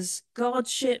as guard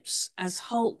ships, as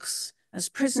hulks, as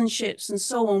prison ships, and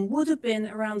so on, would have been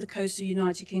around the coast of the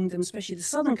United Kingdom, especially the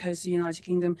southern coast of the United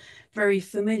Kingdom, very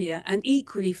familiar, and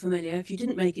equally familiar, if you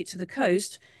didn't make it to the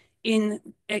coast, in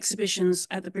exhibitions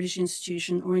at the British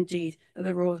Institution or indeed at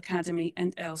the Royal Academy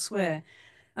and elsewhere.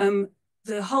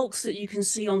 The hulks that you can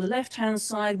see on the left-hand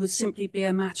side would simply be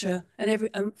a matter,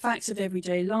 a fact of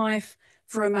everyday life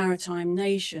for a maritime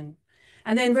nation.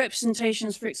 And then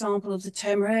representations, for example, of the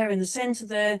Temeraire in the centre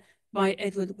there by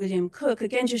Edward William Cook,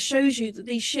 again, just shows you that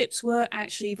these ships were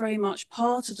actually very much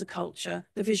part of the culture,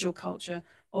 the visual culture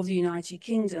of the United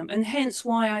Kingdom. And hence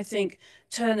why I think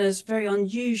Turner's very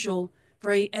unusual,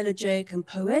 very elegiac and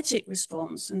poetic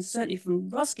response, and certainly from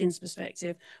Ruskin's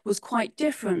perspective, was quite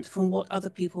different from what other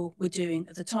people were doing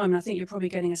at the time. And I think you're probably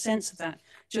getting a sense of that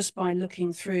just by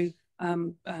looking through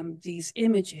these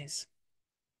images.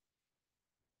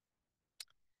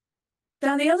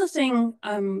 Now, the other thing,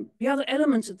 the other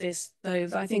element of this, though,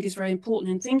 that I think is very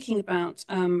important in thinking about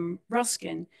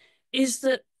Ruskin, is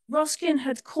that Ruskin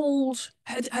had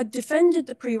defended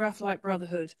the Pre-Raphaelite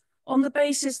Brotherhood on the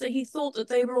basis that he thought that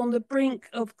they were on the brink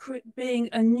of being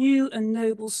a new and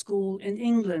noble school in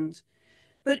England.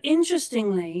 But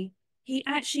interestingly, he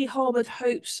actually harbored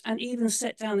hopes and even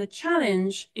set down a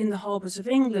challenge in the harbours of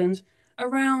England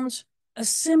around a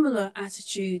similar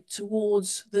attitude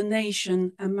towards the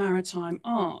nation and maritime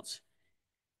art.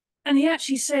 And he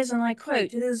actually says, and I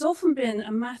quote, "It has often been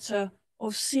a matter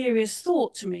of serious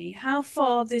thought to me how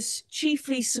far this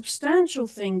chiefly substantial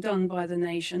thing done by the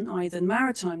nation, i.e. the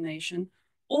maritime nation,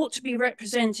 ought to be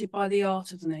represented by the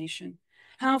art of the nation.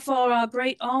 How far our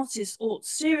great artists ought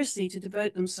seriously to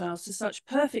devote themselves to such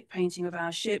perfect painting of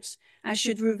our ships as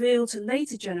should reveal to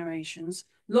later generations,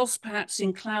 lost perhaps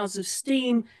in clouds of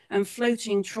steam and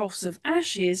floating troughs of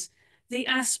ashes, the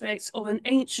aspects of an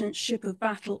ancient ship of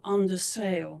battle under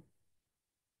sail."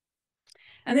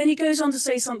 And then he goes on to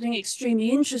say something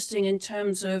extremely interesting in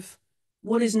terms of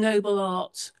what is noble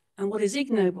art and what is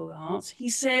ignoble art. He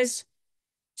says,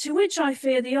 "To which I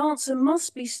fear the answer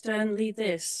must be sternly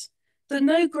this, that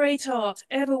no great art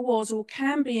ever was or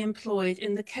can be employed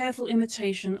in the careful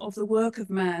imitation of the work of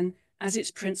man as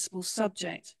its principal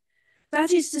subject.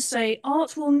 That is to say,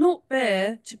 art will not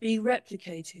bear to be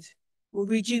replicated or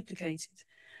reduplicated.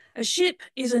 A ship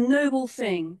is a noble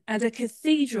thing and a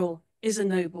cathedral is a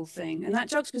noble thing." And that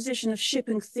juxtaposition of ship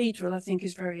and cathedral, I think,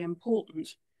 is very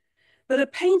important. "But a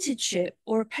painted ship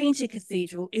or a painted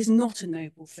cathedral is not a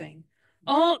noble thing.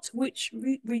 Art which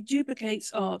reduplicates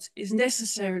art is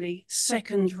necessarily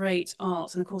second-rate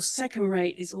art." And of course,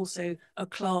 second-rate is also a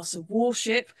class of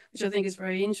warship, which I think is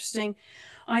very interesting.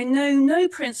 "I know no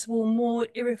principle more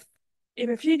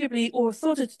irrefutably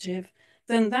authoritative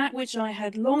than that which I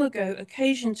had long ago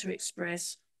occasion to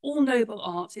express. all noble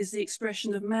art is the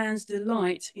expression of man's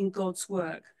delight in God's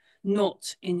work,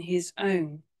 not in his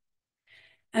own.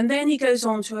 And then he goes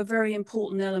on to a very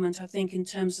important element, I think, in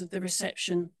terms of the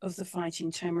reception of the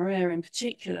Fighting Temeraire in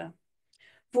particular.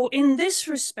 For in this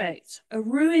respect, a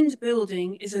ruined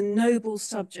building is a noble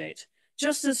subject,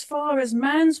 just as far as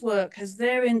man's work has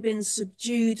therein been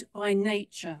subdued by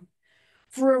nature.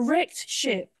 For a wrecked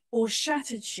ship or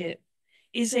shattered ship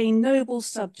is a noble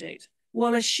subject,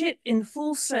 while a ship in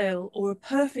full sail or a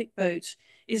perfect boat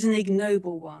is an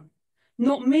ignoble one,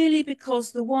 not merely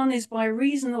because the one is by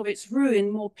reason of its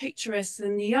ruin more picturesque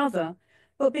than the other,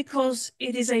 but because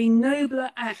it is a nobler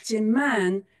act in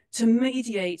man to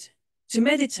meditate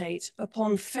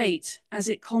upon fate as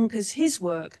it conquers his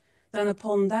work than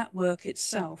upon that work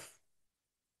itself.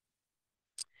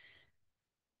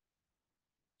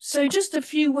 So just a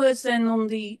few words then on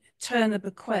the Turner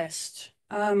bequest.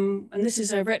 And this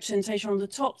is a representation on the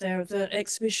top there of the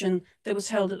exhibition that was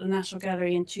held at the National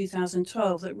Gallery in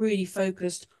 2012 that really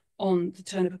focused on the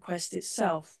Turner bequest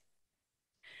itself.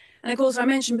 And of course, I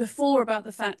mentioned before about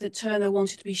the fact that Turner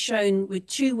wanted to be shown with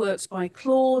two works by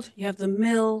Claude. You have the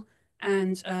Mill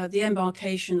and the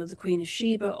Embarkation of the Queen of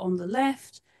Sheba on the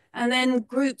left, and then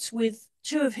grouped with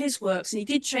two of his works. And he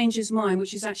did change his mind,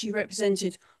 which is actually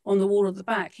represented on the wall at the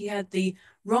back. He had the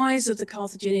rise of the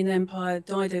Carthaginian Empire,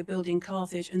 Dido building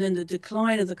Carthage, and then the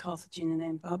decline of the Carthaginian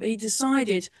Empire. But he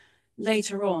decided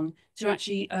later on to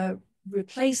actually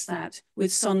replace that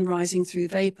with Sun Rising Through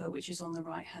Vapor, which is on the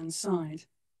right-hand side.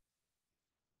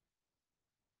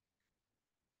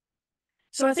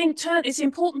 So I think it's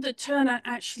important that Turner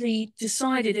actually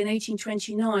decided in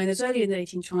 1829, as early in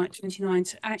 1829,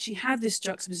 to actually have this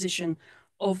juxtaposition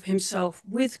of himself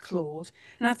with Claude.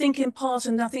 And I think in part,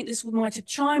 and I think this might have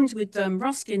chimed with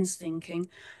Ruskin's thinking,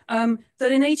 that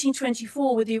in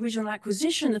 1824, with the original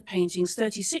acquisition of paintings,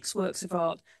 36 works of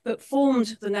art that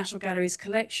formed the National Gallery's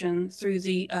collection through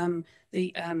the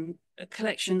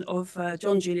collection of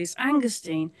John Julius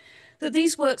Angerstein, that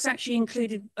these works actually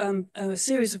included a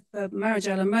series of Marriage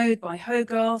à la Mode by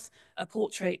Hogarth, a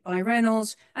portrait by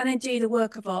Reynolds, and indeed a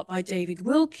work of art by David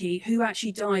Wilkie, who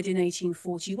actually died in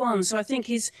 1841. So I think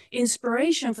his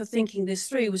inspiration for thinking this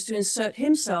through was to insert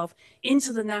himself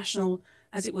into the national,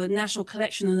 as it were, national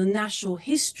collection and the national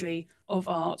history of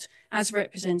art as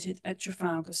represented at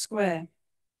Trafalgar Square.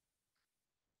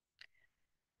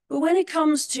 But when it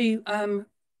comes to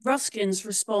Ruskin's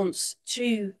response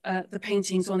to the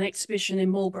paintings on exhibition in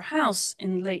Marlborough House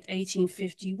in late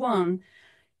 1851,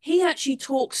 he actually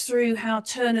talks through how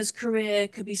Turner's career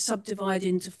could be subdivided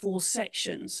into 4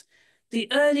 sections. The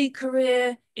early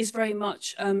career is very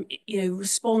much,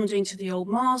 responding to the old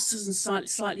masters and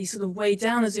slightly sort of weighed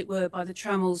down, as it were, by the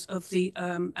trammels of the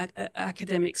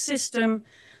academic system.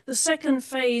 The second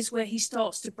phase, where he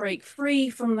starts to break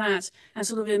free from that and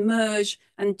sort of emerge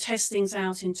and test things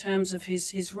out in terms of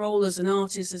his role as an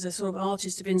artist, as a sort of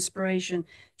artist of inspiration,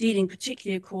 dealing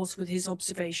particularly, of course, with his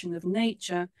observation of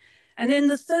nature. And then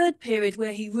the third period,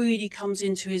 where he really comes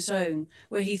into his own,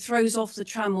 where he throws off the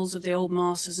trammels of the old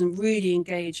masters and really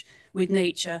engage with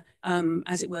nature,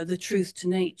 as it were, the truth to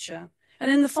nature.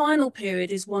 And then the final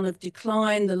period is one of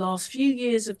decline, the last few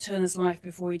years of Turner's life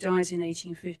before he dies in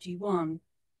 1851.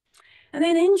 And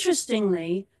then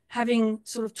interestingly, having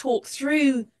sort of talked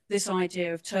through this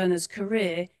idea of Turner's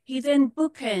career, he then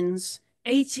bookends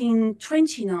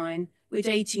 1829 with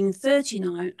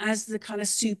 1839 as the kind of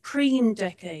supreme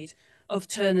decade of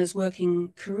Turner's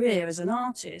working career as an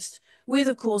artist, with,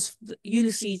 of course,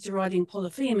 Ulysses deriding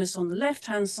Polyphemus on the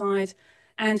left-hand side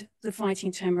and the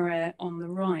Fighting Temeraire on the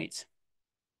right.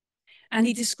 And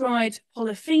he described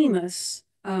Polyphemus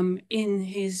in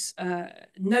his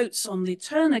notes on the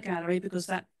Turner Gallery, because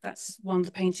that's one of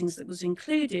the paintings that was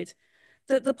included,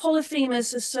 that the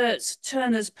Polyphemus asserts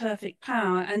Turner's perfect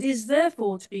power and is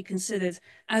therefore to be considered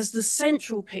as the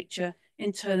central picture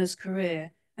in Turner's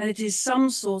career. And it is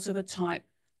some sort of a type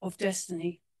of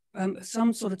destiny,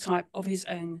 some sort of type of his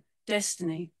own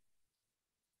destiny.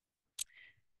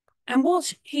 And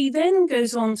what he then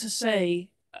goes on to say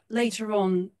later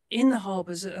on in the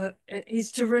harbours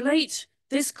is to relate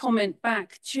this comment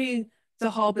back to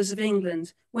the harbours of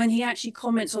England, when he actually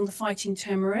comments on the Fighting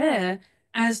Temeraire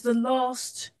as the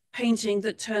last painting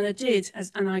that Turner did,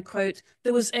 and I quote,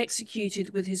 that was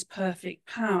executed with his perfect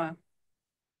power.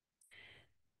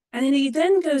 And then he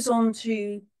then goes on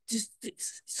to just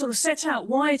sort of set out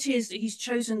why it is that he's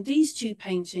chosen these 2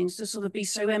 paintings to sort of be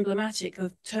so emblematic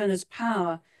of Turner's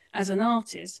power as an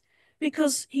artist,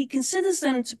 because he considers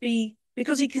them to be,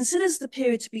 because he considers the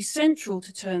period to be central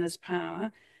to Turner's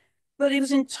power, but it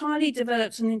was entirely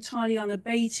developed and entirely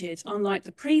unabated, unlike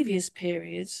the previous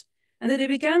periods. and that it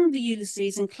began with the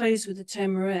Ulysses and closed with the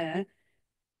Temeraire,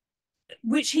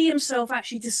 which he himself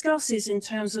actually discusses in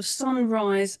terms of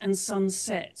sunrise and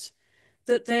sunset.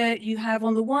 That there you have,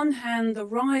 on the one hand, the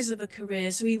rise of a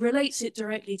career, so he relates it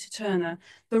directly to Turner,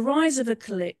 the rise of a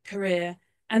career,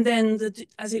 and then,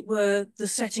 as it were, the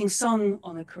setting sun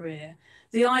on a career.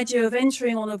 The idea of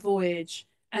entering on a voyage,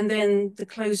 and then the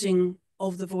closing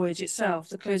of the voyage itself,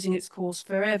 the closing its course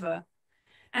forever.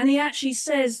 And he actually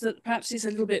says that perhaps it's a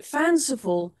little bit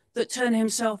fanciful that Turner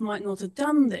himself might not have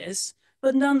done this,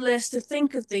 but nonetheless to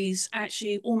think of these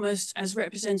actually almost as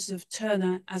representative of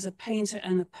Turner as a painter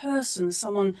and a person,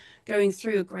 someone going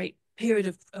through a great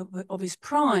period of his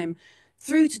prime,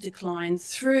 through to decline,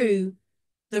 through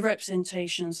the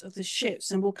representations of the ships.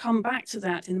 And we'll come back to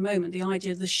that in a moment, the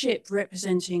idea of the ship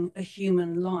representing a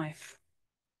human life.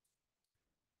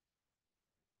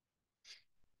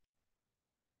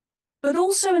 But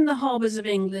also in the harbours of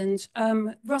England,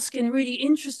 Ruskin really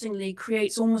interestingly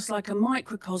creates almost like a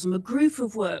microcosm, a group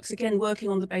of works, again, working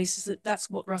on the basis that that's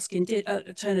what Ruskin did,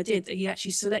 Turner did, that he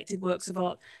actually selected works of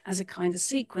art as a kind of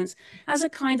sequence, as a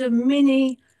kind of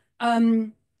mini,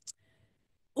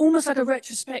 almost like a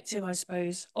retrospective, I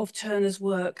suppose, of Turner's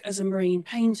work as a marine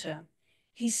painter.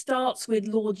 He starts with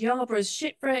Lord Yarborough's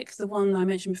shipwreck, the one I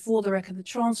mentioned before, the wreck of the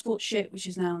transport ship, which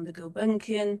is now in the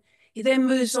Gulbenkian. He then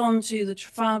moves on to the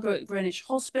Trafalgar at Greenwich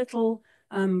Hospital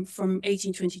from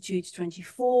 1822 to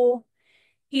 24.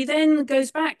 He then goes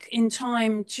back in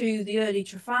time to the early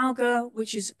Trafalgar,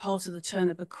 which is part of the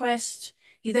Turner bequest.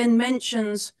 He then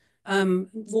mentions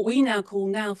what we now call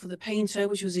Now for the Painter,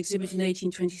 which was exhibited in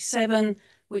 1827,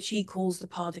 which he calls the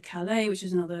Pas de Calais, which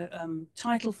is another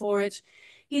title for it.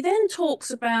 He then talks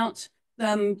about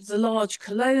the large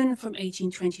Cologne from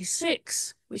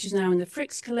 1826, which is now in the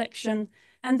Fricks collection.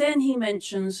 And then he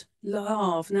mentions Le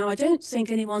Havre. Now, I don't think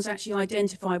anyone's actually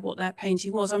identified what that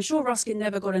painting was. I'm sure Ruskin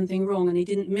never got anything wrong, and he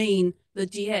didn't mean the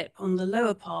Dieppe on the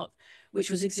lower part,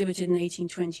 which was exhibited in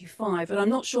 1825. But I'm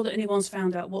not sure that anyone's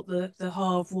found out what the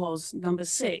Havre was, number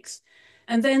 6.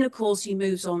 And then, of course, he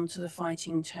moves on to the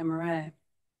Fighting Temeraire.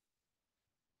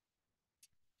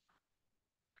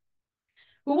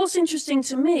 Well, what's interesting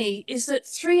to me is that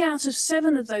 3 out of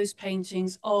 7 of those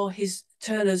paintings are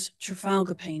Turner's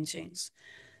Trafalgar paintings.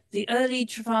 The early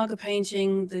Trafalgar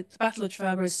painting, the Battle of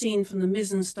Trafalgar, is seen from the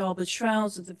mizzen starboard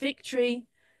shrouds of the Victory.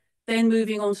 Then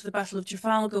moving on to the Battle of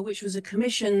Trafalgar, which was a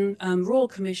commission, royal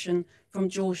commission from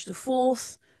George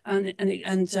IV, and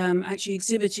actually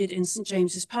exhibited in St.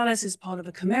 James's Palace as part of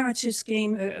a commemorative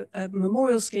scheme, a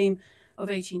memorial scheme of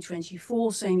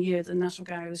 1824, same year the National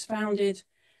Gallery was founded.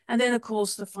 And then, of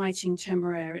course, the Fighting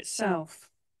Temeraire itself.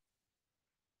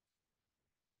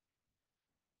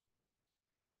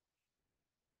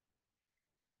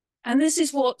 And this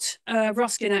is what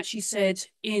Ruskin actually said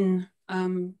in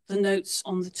the notes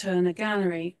on the Turner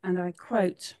Gallery, and I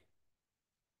quote.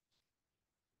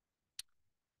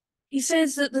 He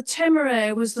says that the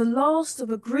Temeraire was the last of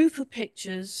a group of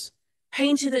pictures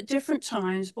painted at different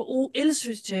times, but all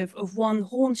illustrative of one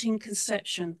haunting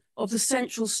conception of the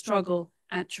central struggle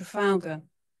at Trafalgar.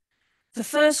 The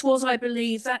first was, I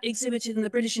believe, that exhibited in the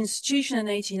British Institution in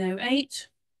 1808,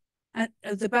 at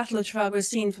the Battle of Trafalgar is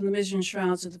seen from the mizzen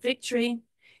shrouds of the Victory.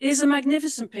 It is a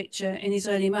magnificent picture in his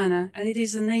early manner, and it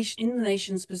is in the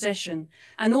nation's possession,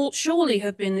 and ought surely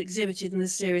have been exhibited in the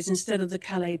series instead of the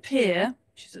Calais Pier,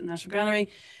 which is at the National Gallery,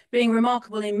 being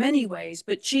remarkable in many ways,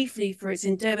 but chiefly for its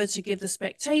endeavour to give the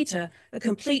spectator a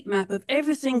complete map of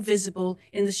everything visible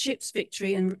in the ship's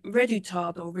Victory and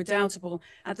Redoutable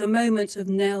at the moment of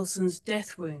Nelson's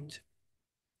death wound.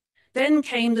 Then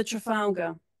came the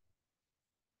Trafalgar.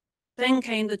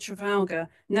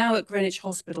 Now at Greenwich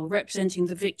Hospital, representing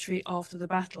the Victory after the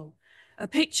battle. A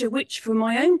picture which, for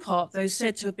my own part, though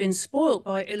said to have been spoilt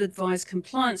by ill-advised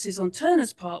compliances on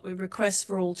Turner's part with requests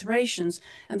for alterations,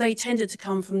 and they tended to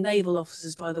come from naval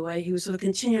officers, by the way, he was sort of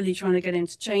continually trying to get him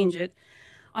to change it.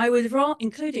 I would rather,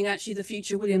 including actually the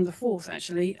future William IV,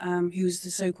 actually, who was the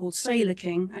so-called Sailor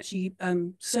King, actually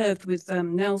served with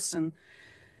Nelson.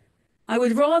 I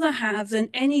would rather have than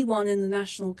anyone in the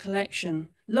national collection.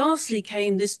 Lastly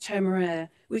came this Temeraire,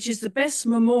 which is the best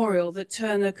memorial that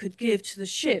Turner could give to the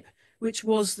ship, which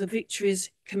was the Victory's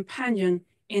companion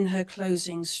in her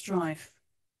closing strife.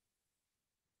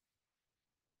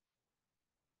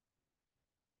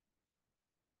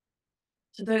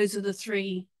 So those are the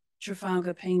 3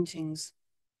 Trafalgar paintings.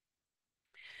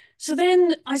 So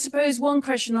then I suppose one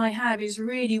question I have is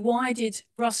really, why did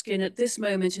Ruskin at this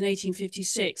moment in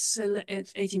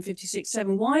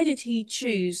 1856-7, why did he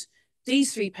choose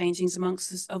these 3 paintings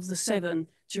amongst of the 7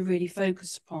 to really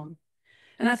focus upon?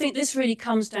 And I think this really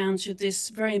comes down to this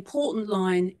very important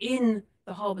line in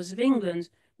the Harbours of England,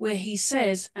 where he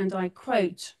says, and I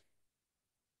quote,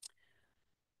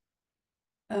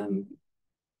 but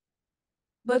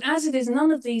as it is, none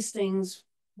of these things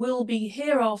will be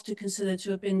hereafter considered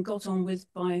to have been got on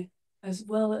with by as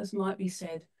well as might be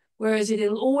said, whereas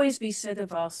it'll always be said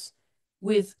of us,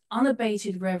 with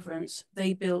unabated reverence,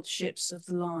 they built ships of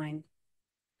the line.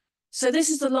 So this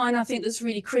is the line I think that's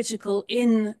really critical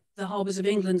in the harbours of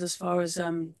England as far as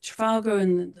Trafalgar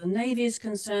and the Navy is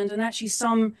concerned, and actually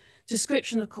some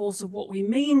description, of course, of what we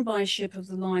mean by ship of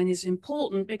the line is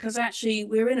important, because actually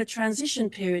we're in a transition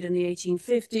period in the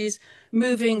 1850s,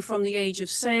 moving from the age of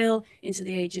sail into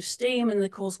the age of steam, and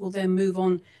of course we'll then move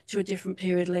on to a different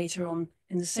period later on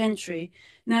in the century.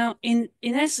 Now, in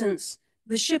essence,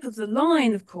 the ship of the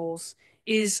line, of course,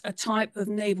 is a type of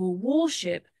naval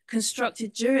warship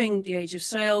constructed during the age of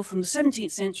sail from the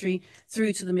 17th century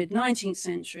through to the mid-19th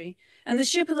century. And the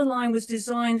ship of the line was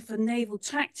designed for naval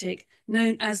tactic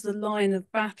known as the line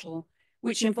of battle,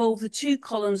 which involved the two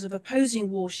columns of opposing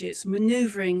warships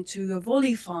maneuvering to a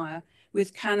volley fire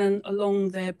with cannon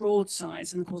along their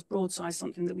broadsides. And of course, broadside is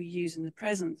something that we use in the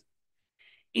present.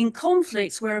 In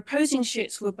conflicts where opposing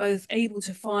ships were both able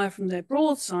to fire from their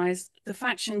broadsides, the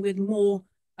faction with more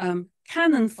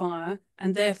cannon fire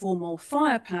and therefore more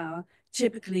firepower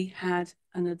typically had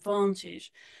an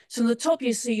advantage. So on the top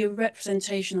you see a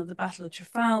representation of the Battle of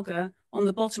Trafalgar, on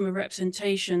the bottom a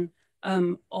representation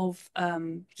of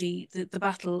the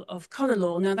Battle of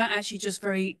Cuddalore. Now that actually just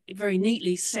very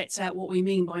neatly sets out what we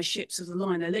mean by ships of the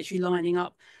line. They're literally lining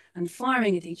up and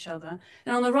firing at each other.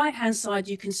 And on the right hand side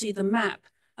you can see the map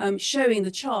showing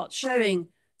the chart, showing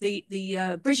the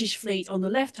British fleet on the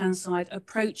left hand side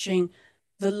approaching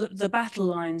the battle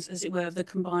lines, as it were, of the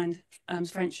combined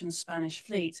French and Spanish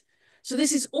fleet. So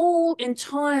this is all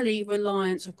entirely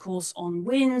reliant, of course, on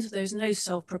wind. There's no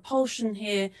self-propulsion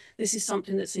here. This is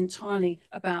something that's entirely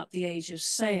about the age of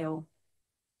sail.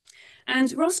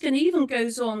 And Ruskin even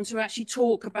goes on to actually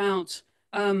talk about,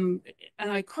 and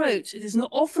I quote, "It is not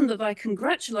often that I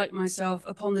congratulate myself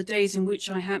upon the days in which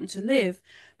I happen to live,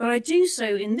 but I do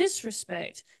so in this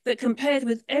respect, that compared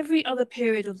with every other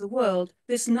period of the world,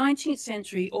 this 19th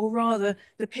century, or rather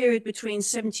the period between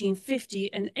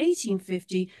 1750 and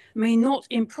 1850, may not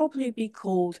improperly be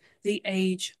called the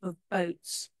age of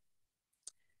boats."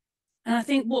 And I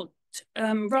think what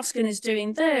Ruskin is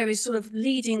doing there is sort of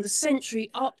leading the century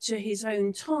up to his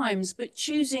own times, but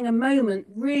choosing a moment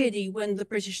really when the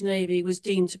British Navy was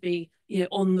deemed to be,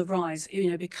 on the rise,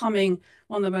 becoming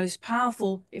one of the most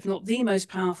powerful, if not the most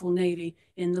powerful Navy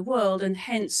in the world, and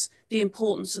hence the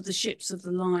importance of the ships of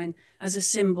the line as a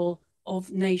symbol of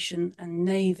nation and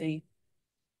navy.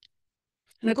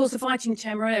 And of course, the Fighting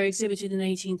Temeraire, exhibited in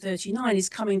 1839, is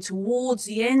coming towards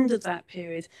the end of that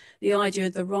period, the idea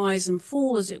of the rise and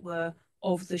fall, as it were,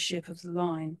 of the ship of the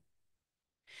line.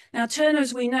 Now, Turner,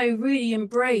 as we know, really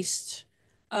embraced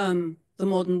the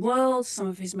modern world. Some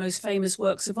of his most famous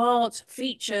works of art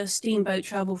feature steamboat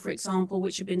travel, for example,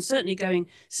 which have been certainly going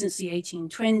since the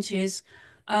 1820s.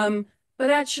 But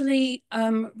actually,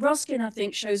 Ruskin, I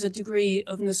think, shows a degree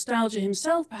of nostalgia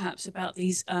himself, perhaps, about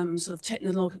these sort of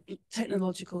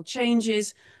technological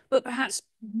changes. But perhaps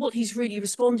what he's really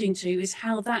responding to is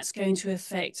how that's going to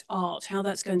affect art, how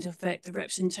that's going to affect the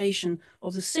representation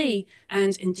of the sea,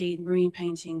 and indeed marine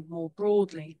painting more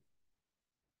broadly.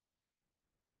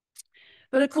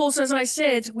 But of course, as I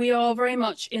said, we are very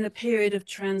much in a period of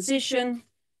transition,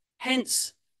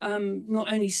 hence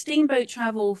not only steamboat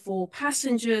travel for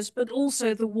passengers, but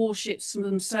also the warships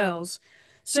themselves.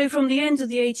 So from the end of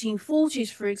the 1840s,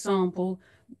 for example,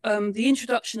 the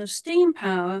introduction of steam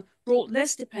power brought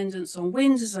less dependence on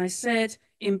winds, as I said,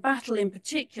 in battle in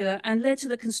particular, and led to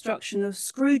the construction of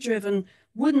screw-driven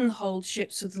wooden-hulled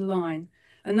ships of the line.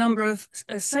 A number of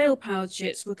sail-powered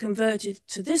ships were converted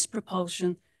to this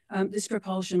propulsion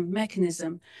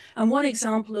mechanism. And one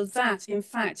example of that, in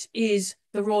fact, is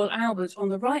the Royal Albert on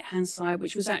the right-hand side,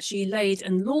 which was actually laid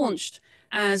and launched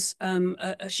as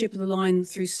a ship of the line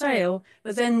through sail,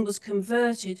 but then was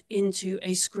converted into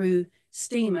a screw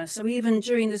steamer. So even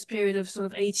during this period of sort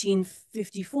of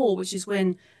 1854, which is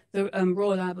when the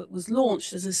Royal Albert was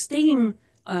launched as a steam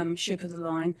ship of the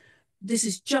line, this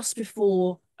is just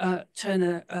before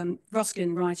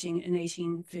Ruskin writing in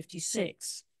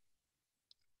 1856.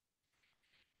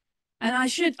 And I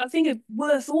think it's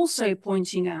worth also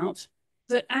pointing out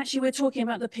that actually we're talking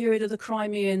about the period of the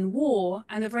Crimean War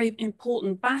and a very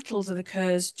important battle that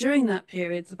occurs during that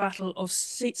period, the Battle of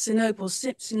Sinope of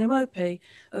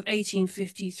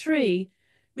 1853,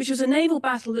 which was a naval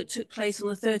battle that took place on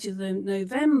the 30th of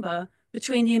November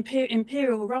between the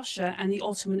Imperial Russia and the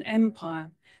Ottoman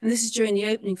Empire. And this is during the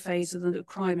opening phase of the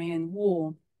Crimean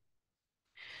War.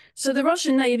 So the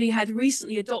Russian Navy had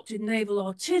recently adopted naval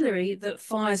artillery that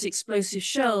fires explosive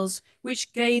shells,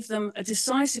 which gave them a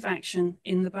decisive action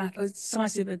in the battle, a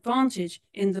decisive advantage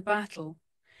in the battle.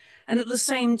 And at the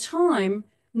same time,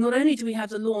 not only do we have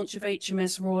the launch of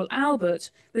HMS Royal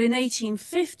Albert, but in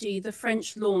 1850, the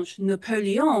French launched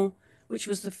Napoleon, which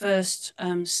was the first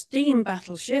steam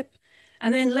battleship,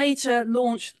 and then later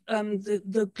launched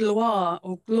the Gloire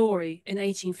or Glory in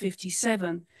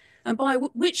 1857. And by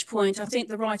which point, I think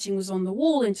the writing was on the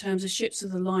wall in terms of ships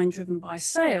of the line driven by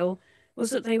sail,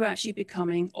 was that they were actually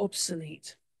becoming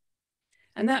obsolete.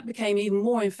 And that became even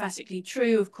more emphatically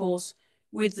true, of course,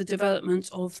 with the development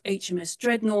of HMS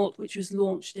Dreadnought, which was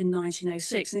launched in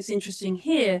 1906. And it's interesting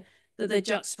here that they're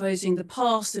juxtaposing the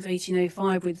past of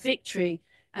 1805 with Victory,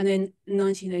 and then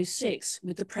 1906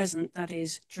 with the present, that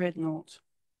is Dreadnought.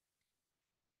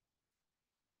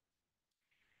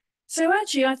 So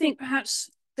actually, I think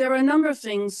perhaps there are a number of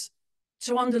things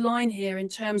to underline here in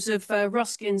terms of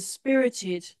Ruskin's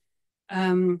spirited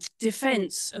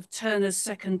defense of Turner's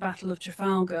Second Battle of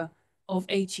Trafalgar of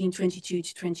 1822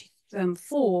 to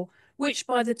 24, which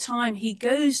by the time he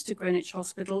goes to Greenwich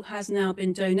Hospital has now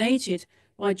been donated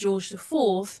by George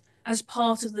IV as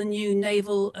part of the new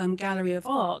Naval Gallery of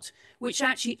Art, which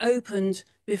actually opened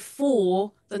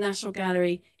before the National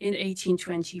Gallery in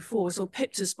 1824, so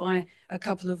pipped us by a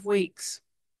couple of weeks.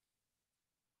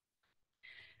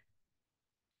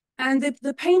 And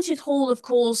the painted hall, of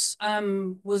course,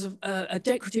 was a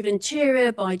decorative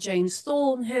interior by James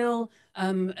Thornhill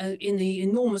in the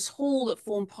enormous hall that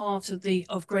formed part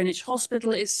of Greenwich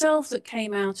Hospital itself, that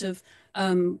came out of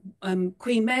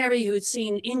Queen Mary, who had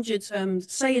seen injured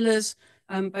sailors,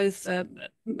 both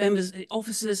members,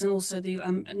 officers, and also the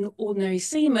ordinary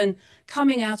seamen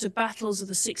coming out of battles of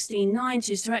the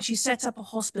 1690s to actually set up a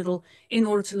hospital in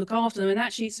order to look after them. And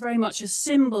actually, it's very much a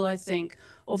symbol, I think,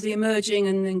 of the emerging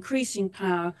and increasing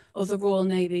power of the Royal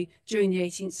Navy during the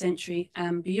 18th century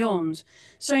and beyond.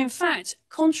 So in fact,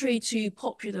 contrary to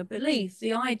popular belief,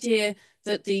 the idea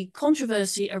that the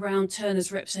controversy around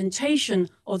Turner's representation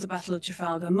of the Battle of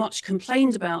Trafalgar, much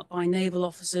complained about by naval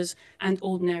officers and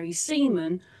ordinary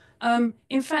seamen,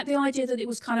 in fact, the idea that it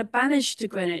was kind of banished to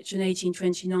Greenwich in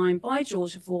 1829 by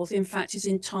George IV, in fact, is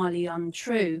entirely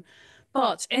untrue.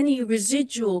 But any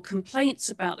residual complaints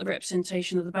about the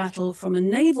representation of the battle from a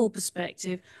naval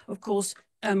perspective, of course,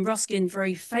 Ruskin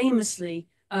very famously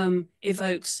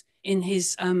evokes in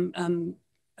his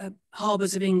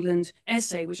Harbours of England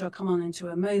essay, which I'll come on into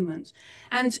a moment.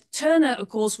 And Turner, of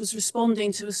course, was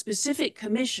responding to a specific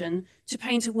commission to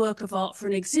paint a work of art for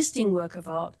an existing work of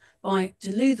art by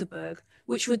de Lutherberg,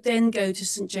 which would then go to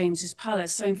St. James's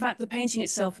Palace. So in fact, the painting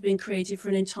itself had been created for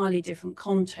an entirely different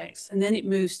context. And then it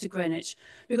moves to Greenwich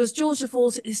because George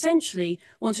IV essentially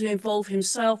wanted to involve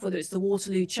himself, whether it's the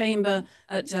Waterloo Chamber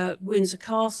at Windsor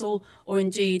Castle, or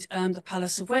indeed the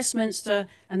Palace of Westminster,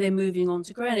 and then moving on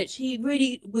to Greenwich. He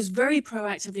really was very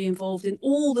proactively involved in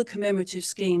all the commemorative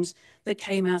schemes that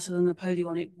came out of the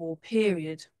Napoleonic War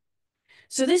period.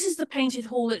 So this is the painted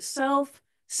hall itself.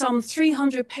 Some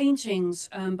 300 paintings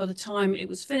by the time it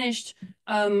was finished,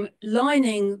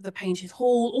 lining the painted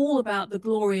hall, all about the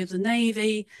glory of the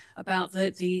Navy, about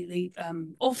the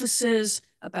officers,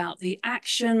 about the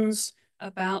actions,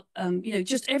 about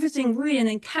just everything really, and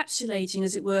encapsulating,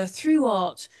 as it were, through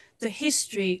art, the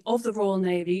history of the Royal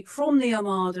Navy from the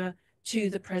Armada to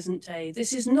the present day.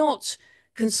 This is not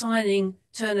consigning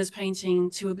Turner's painting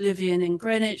to oblivion in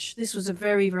Greenwich. This was a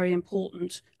very, very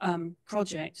important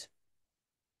project.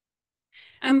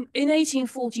 In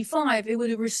 1845, it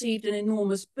would have received an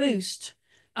enormous boost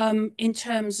in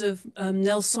terms of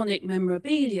Nelsonic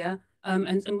memorabilia,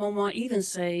 and one might even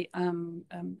say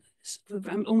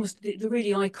almost the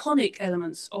really iconic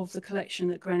elements of the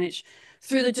collection at Greenwich,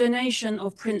 through the donation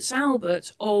of Prince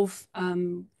Albert of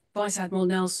Vice Admiral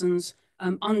Nelson's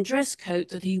undress coat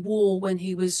that he wore when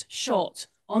he was shot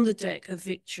on the deck of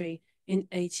Victory in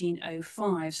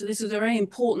 1805. So this is a very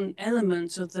important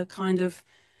element of the kind of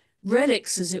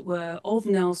relics, as it were, of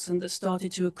Nelson that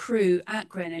started to accrue at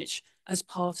Greenwich as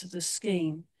part of the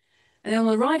scheme. And on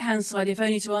the right-hand side, if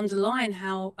only to underline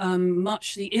how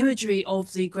much the imagery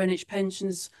of the Greenwich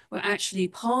pensions were actually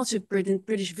part of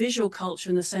British visual culture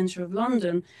in the centre of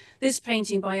London, this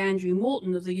painting by Andrew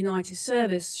Morton of the United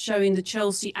Service showing the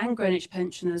Chelsea and Greenwich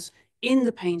pensioners in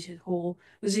the painted hall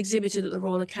was exhibited at the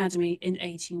Royal Academy in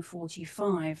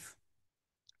 1845.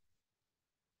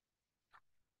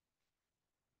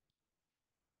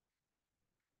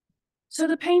 So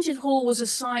the Painted Hall was a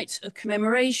site of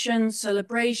commemoration,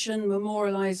 celebration,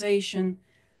 memorialization,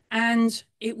 and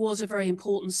it was a very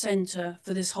important center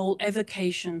for this whole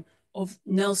evocation of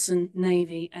Nelson,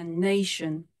 Navy, and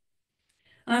nation.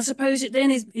 And I suppose it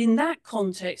then is, in that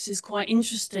context, is quite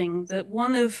interesting that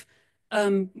one of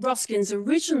Ruskin's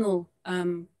original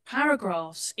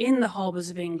paragraphs in the Harbours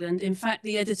of England, in fact,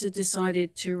 the editor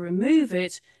decided to remove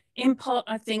it, in part,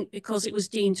 I think, because it was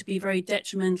deemed to be very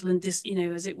detrimental and,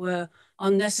 as it were,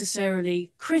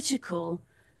 unnecessarily critical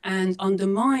and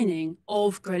undermining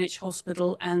of Greenwich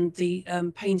Hospital and the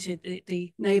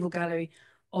the Naval Gallery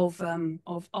of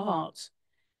Art.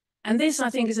 And this, I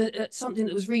think, is something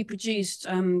that was reproduced,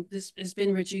 this has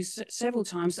been reduced several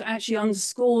times, that actually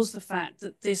underscores the fact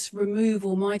that this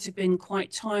removal might have been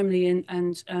quite timely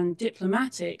and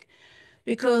diplomatic,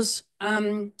 because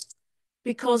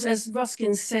as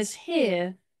Ruskin says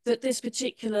here, that this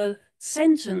particular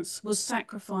sentence was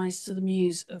sacrificed to the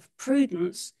muse of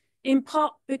prudence, in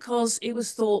part because it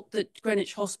was thought that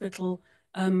Greenwich Hospital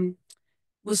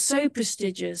was so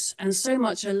prestigious and so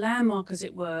much a landmark, as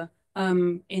it were,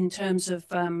 in terms of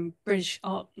British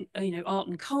art, art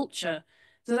and culture,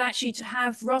 that actually to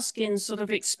have Ruskin sort of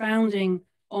expounding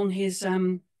on his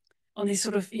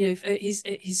sort of,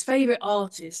 his favorite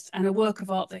artist and a work of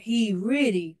art that he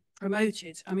really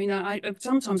promoted. I mean, I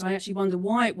sometimes I actually wonder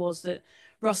why it was that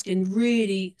Ruskin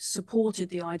really supported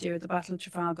the idea of the Battle of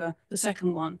Trafalgar, the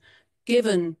second one,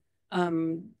 given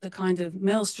the kind of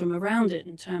maelstrom around it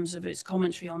in terms of its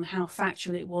commentary on how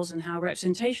factual it was and how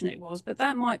representation it was. But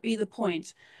that might be the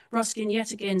point. Ruskin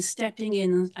yet again stepping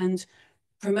in and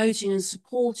promoting and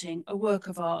supporting a work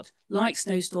of art like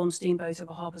Snowstorm Steamboat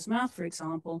Over Harbour's Mouth, for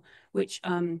example, which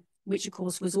of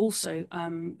course was also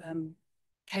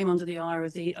came under the ire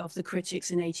of the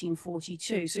critics in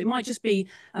 1842. So it might just be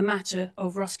a matter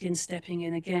of Ruskin stepping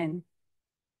in again.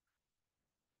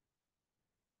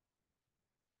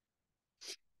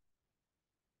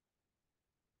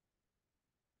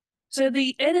 So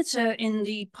the editor in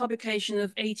the publication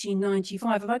of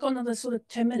 1895, have I got another sort of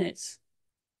 10 minutes?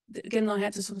 Again, I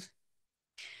had to sort of,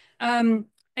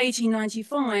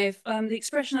 1895, the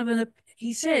expression of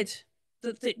he said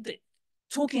that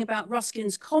talking about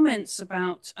Ruskin's comments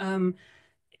about, and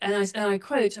I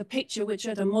quote, a picture which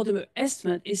at a moderate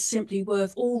estimate is simply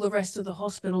worth all the rest of the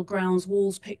hospital grounds,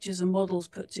 walls, pictures and models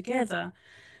put together.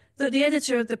 That the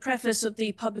editor of the preface of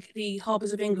the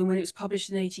Harbours of England, when it was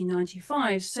published in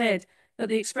 1895, said that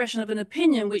the expression of an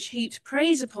opinion which heaped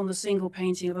praise upon the single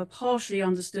painting of a partially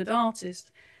understood artist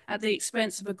at the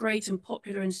expense of a great and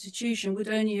popular institution would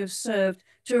only have served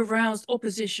to arouse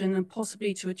opposition and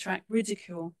possibly to attract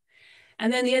ridicule.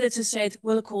 And then the editor said,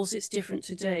 well, of course, it's different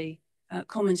today,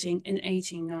 commenting in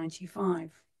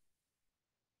 1895.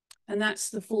 And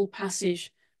that's the full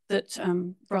passage that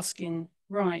Ruskin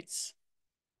writes.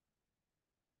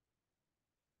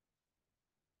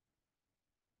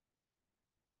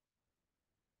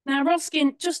 Now,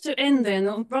 Ruskin, just to end then,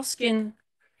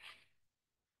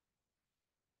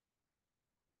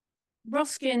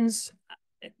 Ruskin's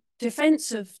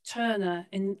defense of Turner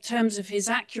in terms of his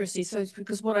accuracy, so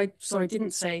because what I,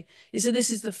 didn't say, is that this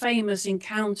is the famous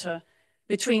encounter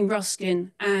between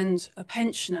Ruskin and a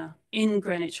pensioner in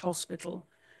Greenwich Hospital,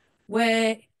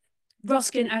 where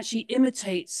Ruskin actually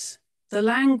imitates the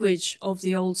language of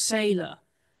the old sailor.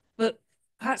 But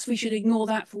perhaps we should ignore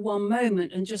that for one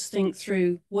moment and just think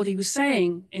through what he was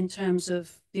saying in terms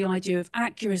of the idea of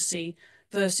accuracy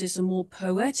versus a more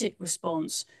poetic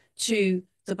response to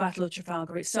the Battle of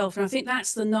Trafalgar itself. And I think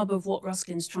that's the nub of what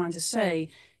Ruskin's trying to say,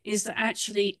 is that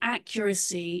actually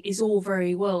accuracy is all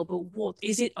very well, but what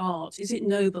is it art? Is it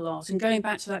noble art? And going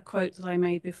back to that quote that I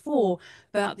made before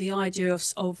about the idea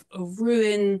of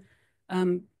ruin,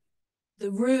 the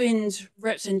ruined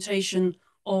representation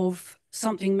of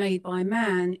something made by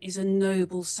man is a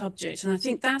noble subject. And I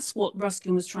think that's what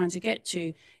Ruskin was trying to get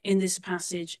to in this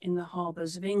passage in the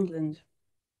Harbours of England.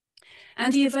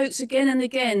 And he evokes again and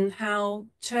again how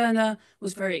Turner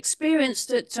was very experienced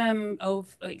in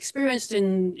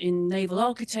naval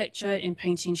architecture, in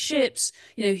painting ships.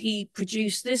 He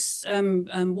produced this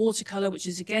watercolor, which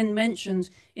is again mentioned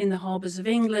in the Harbours of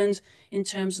England in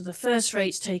terms of the first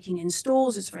rates taking in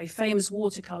stores. It's a very famous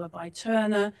watercolor by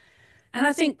Turner. And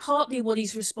I think partly what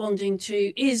he's responding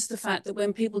to is the fact that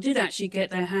when people did actually get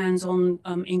their hands on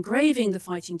engraving the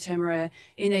Fighting Temeraire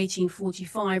in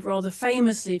 1845, rather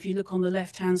famously, if you look on the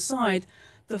left-hand side,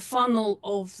 the funnel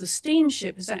of the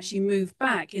steamship has actually moved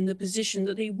back in the position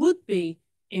that it would be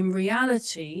in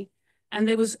reality. And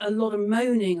there was a lot of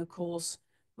moaning, of course,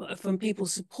 from people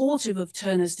supportive of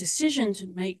Turner's decision to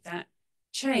make that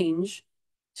change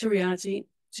to reality.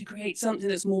 to create something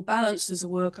that's more balanced as a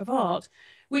work of art,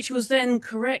 which was then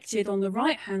corrected on the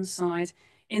right-hand side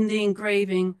in the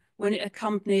engraving when it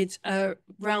accompanied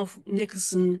Ralph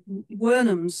Nicholson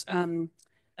Wernham's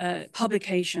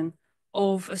publication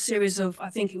of a series of, I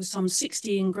think it was some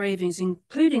 60 engravings,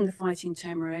 including the Fighting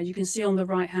Temeraire. You can see on the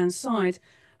right-hand side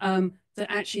that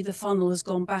actually the funnel has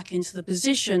gone back into the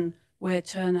position where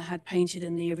Turner had painted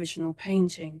in the original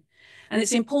painting. And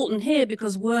it's important here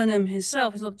because Wernham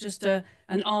himself is not just an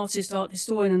artist, art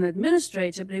historian and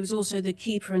administrator, but he was also the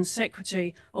keeper and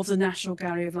secretary of the National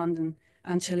Gallery of London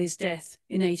until his death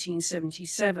in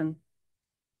 1877.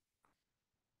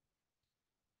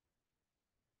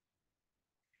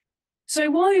 So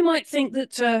while you might think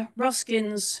that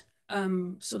Ruskin's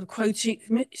sort of quoting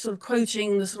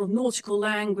the sort of nautical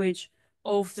language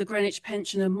of the Greenwich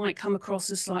pensioner might come across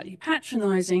as slightly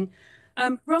patronizing,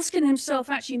 Ruskin himself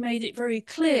actually made it very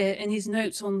clear in his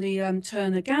notes on the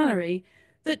Turner Gallery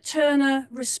that Turner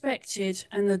respected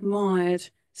and admired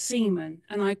seamen.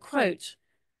 And I quote,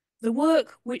 "The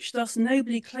work which thus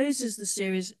nobly closes the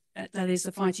series, that is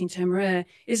the Fighting Temeraire,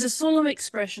 is a solemn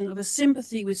expression of a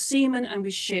sympathy with seamen and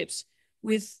with ships,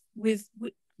 which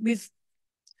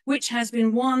has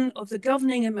been one of the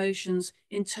governing emotions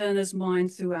in Turner's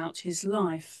mind throughout his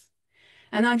life."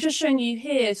 And I'm just showing you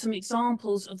here some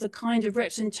examples of the kind of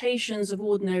representations of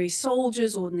ordinary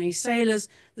soldiers, ordinary sailors,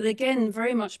 that again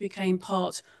very much became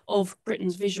part of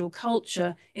Britain's visual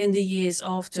culture in the years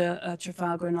after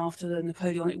Trafalgar and after the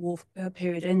Napoleonic War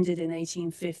period ended in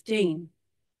 1815.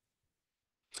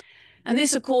 And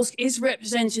this, of course, is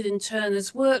represented in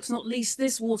Turner's works, not least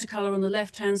this watercolour on the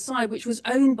left-hand side, which was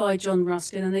owned by John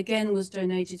Ruskin and again was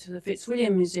donated to the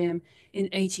Fitzwilliam Museum in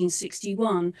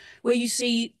 1861, where you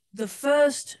see the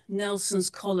first Nelson's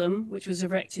column, which was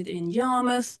erected in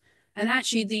Yarmouth. And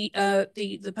actually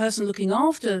the person looking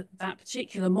after that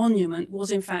particular monument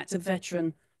was in fact a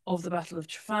veteran of the Battle of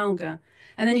Trafalgar.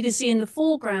 And then you can see in the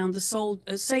foreground the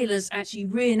sailors actually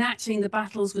reenacting the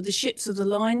battles with the ships of the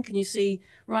line. Can you see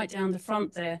right down the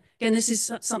front there? Again, this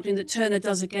is something that Turner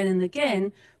does again and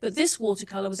again, but this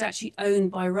watercolour was actually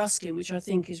owned by Ruskin, which I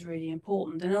think is really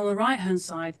important. And on the right-hand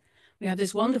side, we have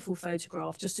this wonderful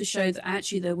photograph just to show that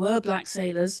actually there were black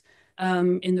sailors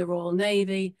in the Royal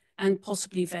Navy and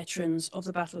possibly veterans of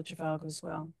the Battle of Trafalgar as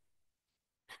well.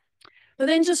 But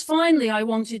then just finally, I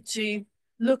wanted to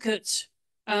look at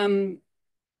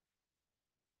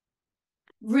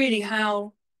really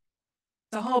how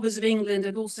the Harbours of England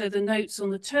and also the notes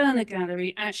on the Turner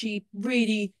Gallery actually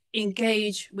really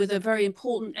engage with a very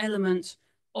important element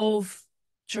of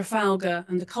Trafalgar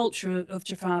and the culture of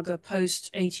Trafalgar post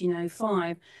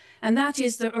 1805. And that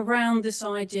is that around this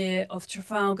idea of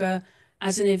Trafalgar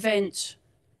as an event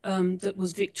that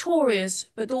was victorious,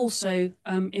 but also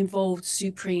involved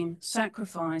supreme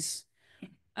sacrifice.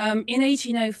 In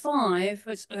 1805,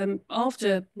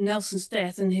 after Nelson's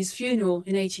death and his funeral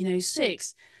in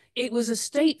 1806, it was a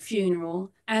state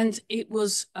funeral, and it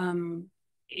was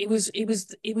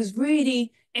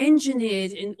really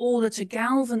engineered in order to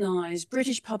galvanize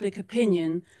British public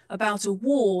opinion about a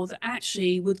war that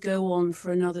actually would go on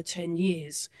for another 10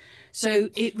 years. So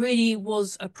it really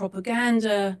was a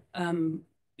propaganda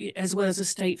as well as a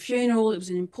state funeral. It was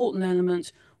an important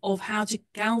element of how to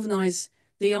galvanize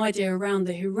the idea around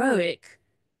the heroic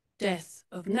death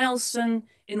of Nelson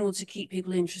in order to keep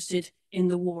people interested in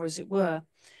the war, as it were.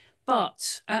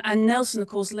 But, and Nelson, of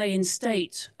course, lay in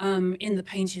state in the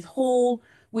Painted Hall,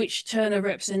 which Turner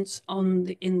represents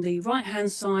in the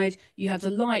right-hand side. You have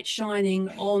the light shining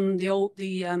on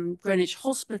the Greenwich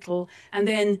Hospital, and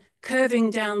then curving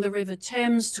down the River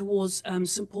Thames towards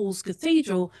St. Paul's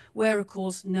Cathedral, where, of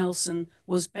course, Nelson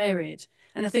was buried.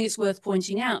 And I think it's worth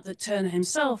pointing out that Turner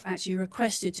himself actually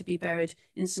requested to be buried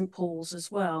in St. Paul's as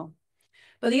well.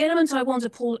 But the element I want to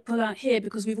pull out here,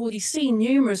 because we've already seen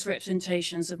numerous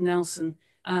representations of Nelson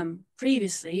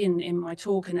previously in my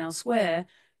talk and elsewhere,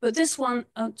 but this one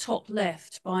on top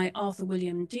left by Arthur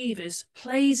William Devers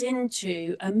plays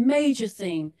into a major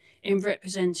theme in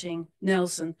representing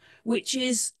Nelson, which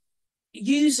is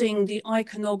using the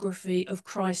iconography of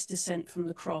Christ's descent from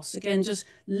the cross. Again, just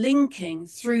linking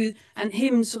through, and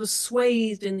him sort of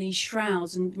swathed in these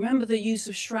shrouds. And remember the use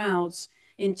of shrouds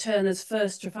in Turner's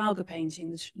first Trafalgar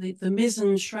painting, the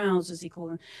mizzen shrouds, as he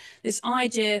called them. This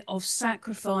idea of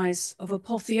sacrifice, of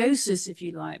apotheosis, if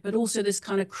you like, but also this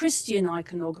kind of Christian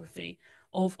iconography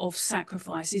of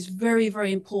sacrifice is very,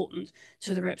 very important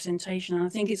to the representation. And I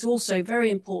think it's also very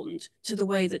important to the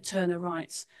way that Turner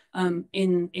writes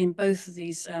in both of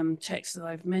these texts that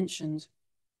I've mentioned.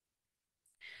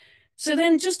 So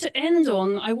then just to end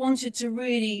on, I wanted to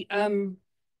really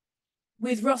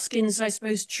with Ruskin's, I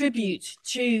suppose, tribute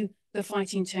to the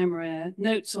Fighting Temeraire,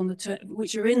 notes on the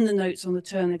which are in the notes on the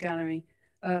Turner Gallery,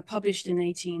 published in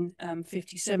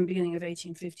 1857, beginning of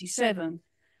 1857.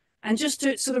 And just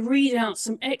to sort of read out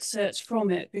some excerpts from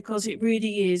it, because it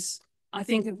really is, I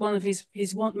think, one of his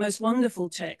most wonderful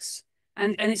texts.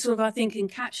 And it sort of, I think,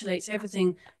 encapsulates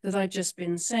everything that I've just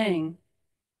been saying.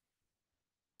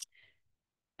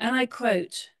 And I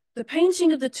quote, "The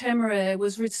painting of the Temeraire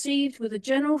was received with a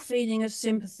general feeling of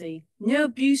sympathy. No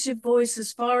abusive voice,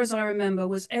 as far as I remember,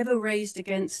 was ever raised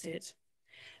against it.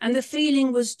 And the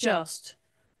feeling was just.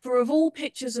 For of all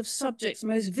pictures of subjects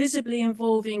most visibly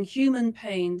involving human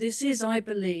pain, this is, I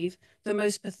believe, the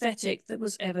most pathetic that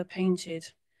was ever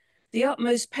painted. The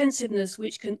utmost pensiveness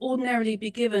which can ordinarily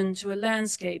be given to a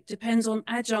landscape depends on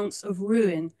adjuncts of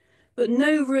ruin, but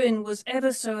no ruin was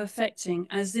ever so affecting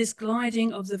as this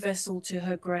gliding of the vessel to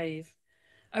her grave.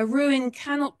 A ruin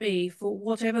cannot be, for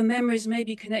whatever memories may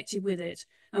be connected with it,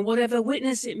 and whatever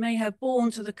witness it may have borne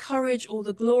to the courage or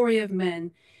the glory of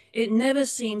men, it never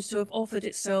seems to have offered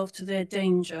itself to their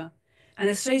danger, and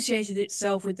associated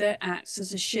itself with their acts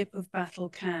as a ship of battle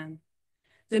can.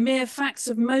 The mere facts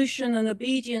of motion and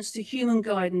obedience to human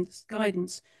guidance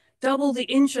double the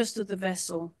interest of the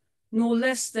vessel, nor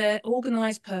less their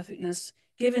organized perfectness,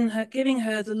 giving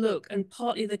her the look and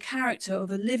partly the character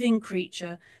of a living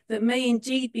creature that may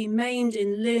indeed be maimed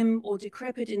in limb or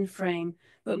decrepit in frame,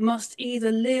 but must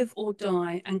either live or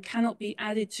die and cannot be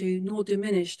added to nor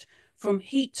diminished from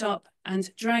heaped up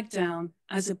and dragged down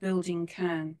as a building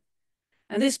can."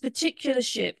 And this particular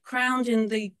ship, crowned in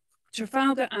the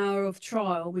Trafalgar hour of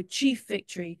trial with chief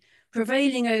victory,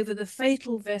 prevailing over the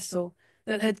fatal vessel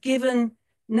that had given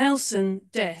Nelson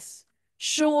death,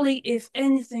 surely, if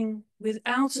anything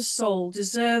without a soul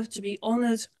deserved to be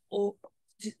honored or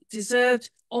deserved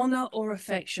honor or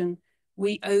affection,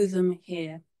 we owe them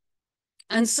here.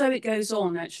 And so it goes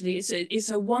on, actually. It's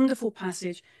a wonderful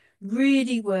passage,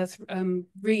 really worth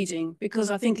reading,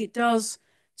 because I think it does,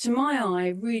 to my eye,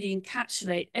 really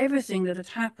encapsulate everything that had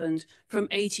happened from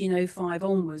 1805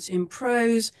 onwards in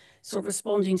prose, sort of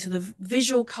responding to the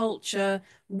visual culture,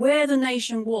 where the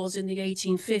nation was in the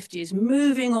 1850s,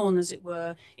 moving on, as it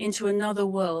were, into another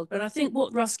world. But I think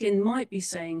what Ruskin might be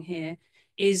saying here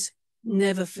is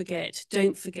never forget,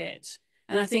 don't forget.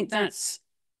 And I think that's,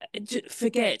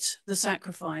 forget the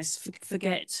sacrifice,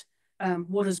 forget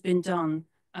what has been done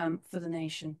for the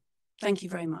nation. Thank you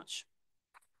very much.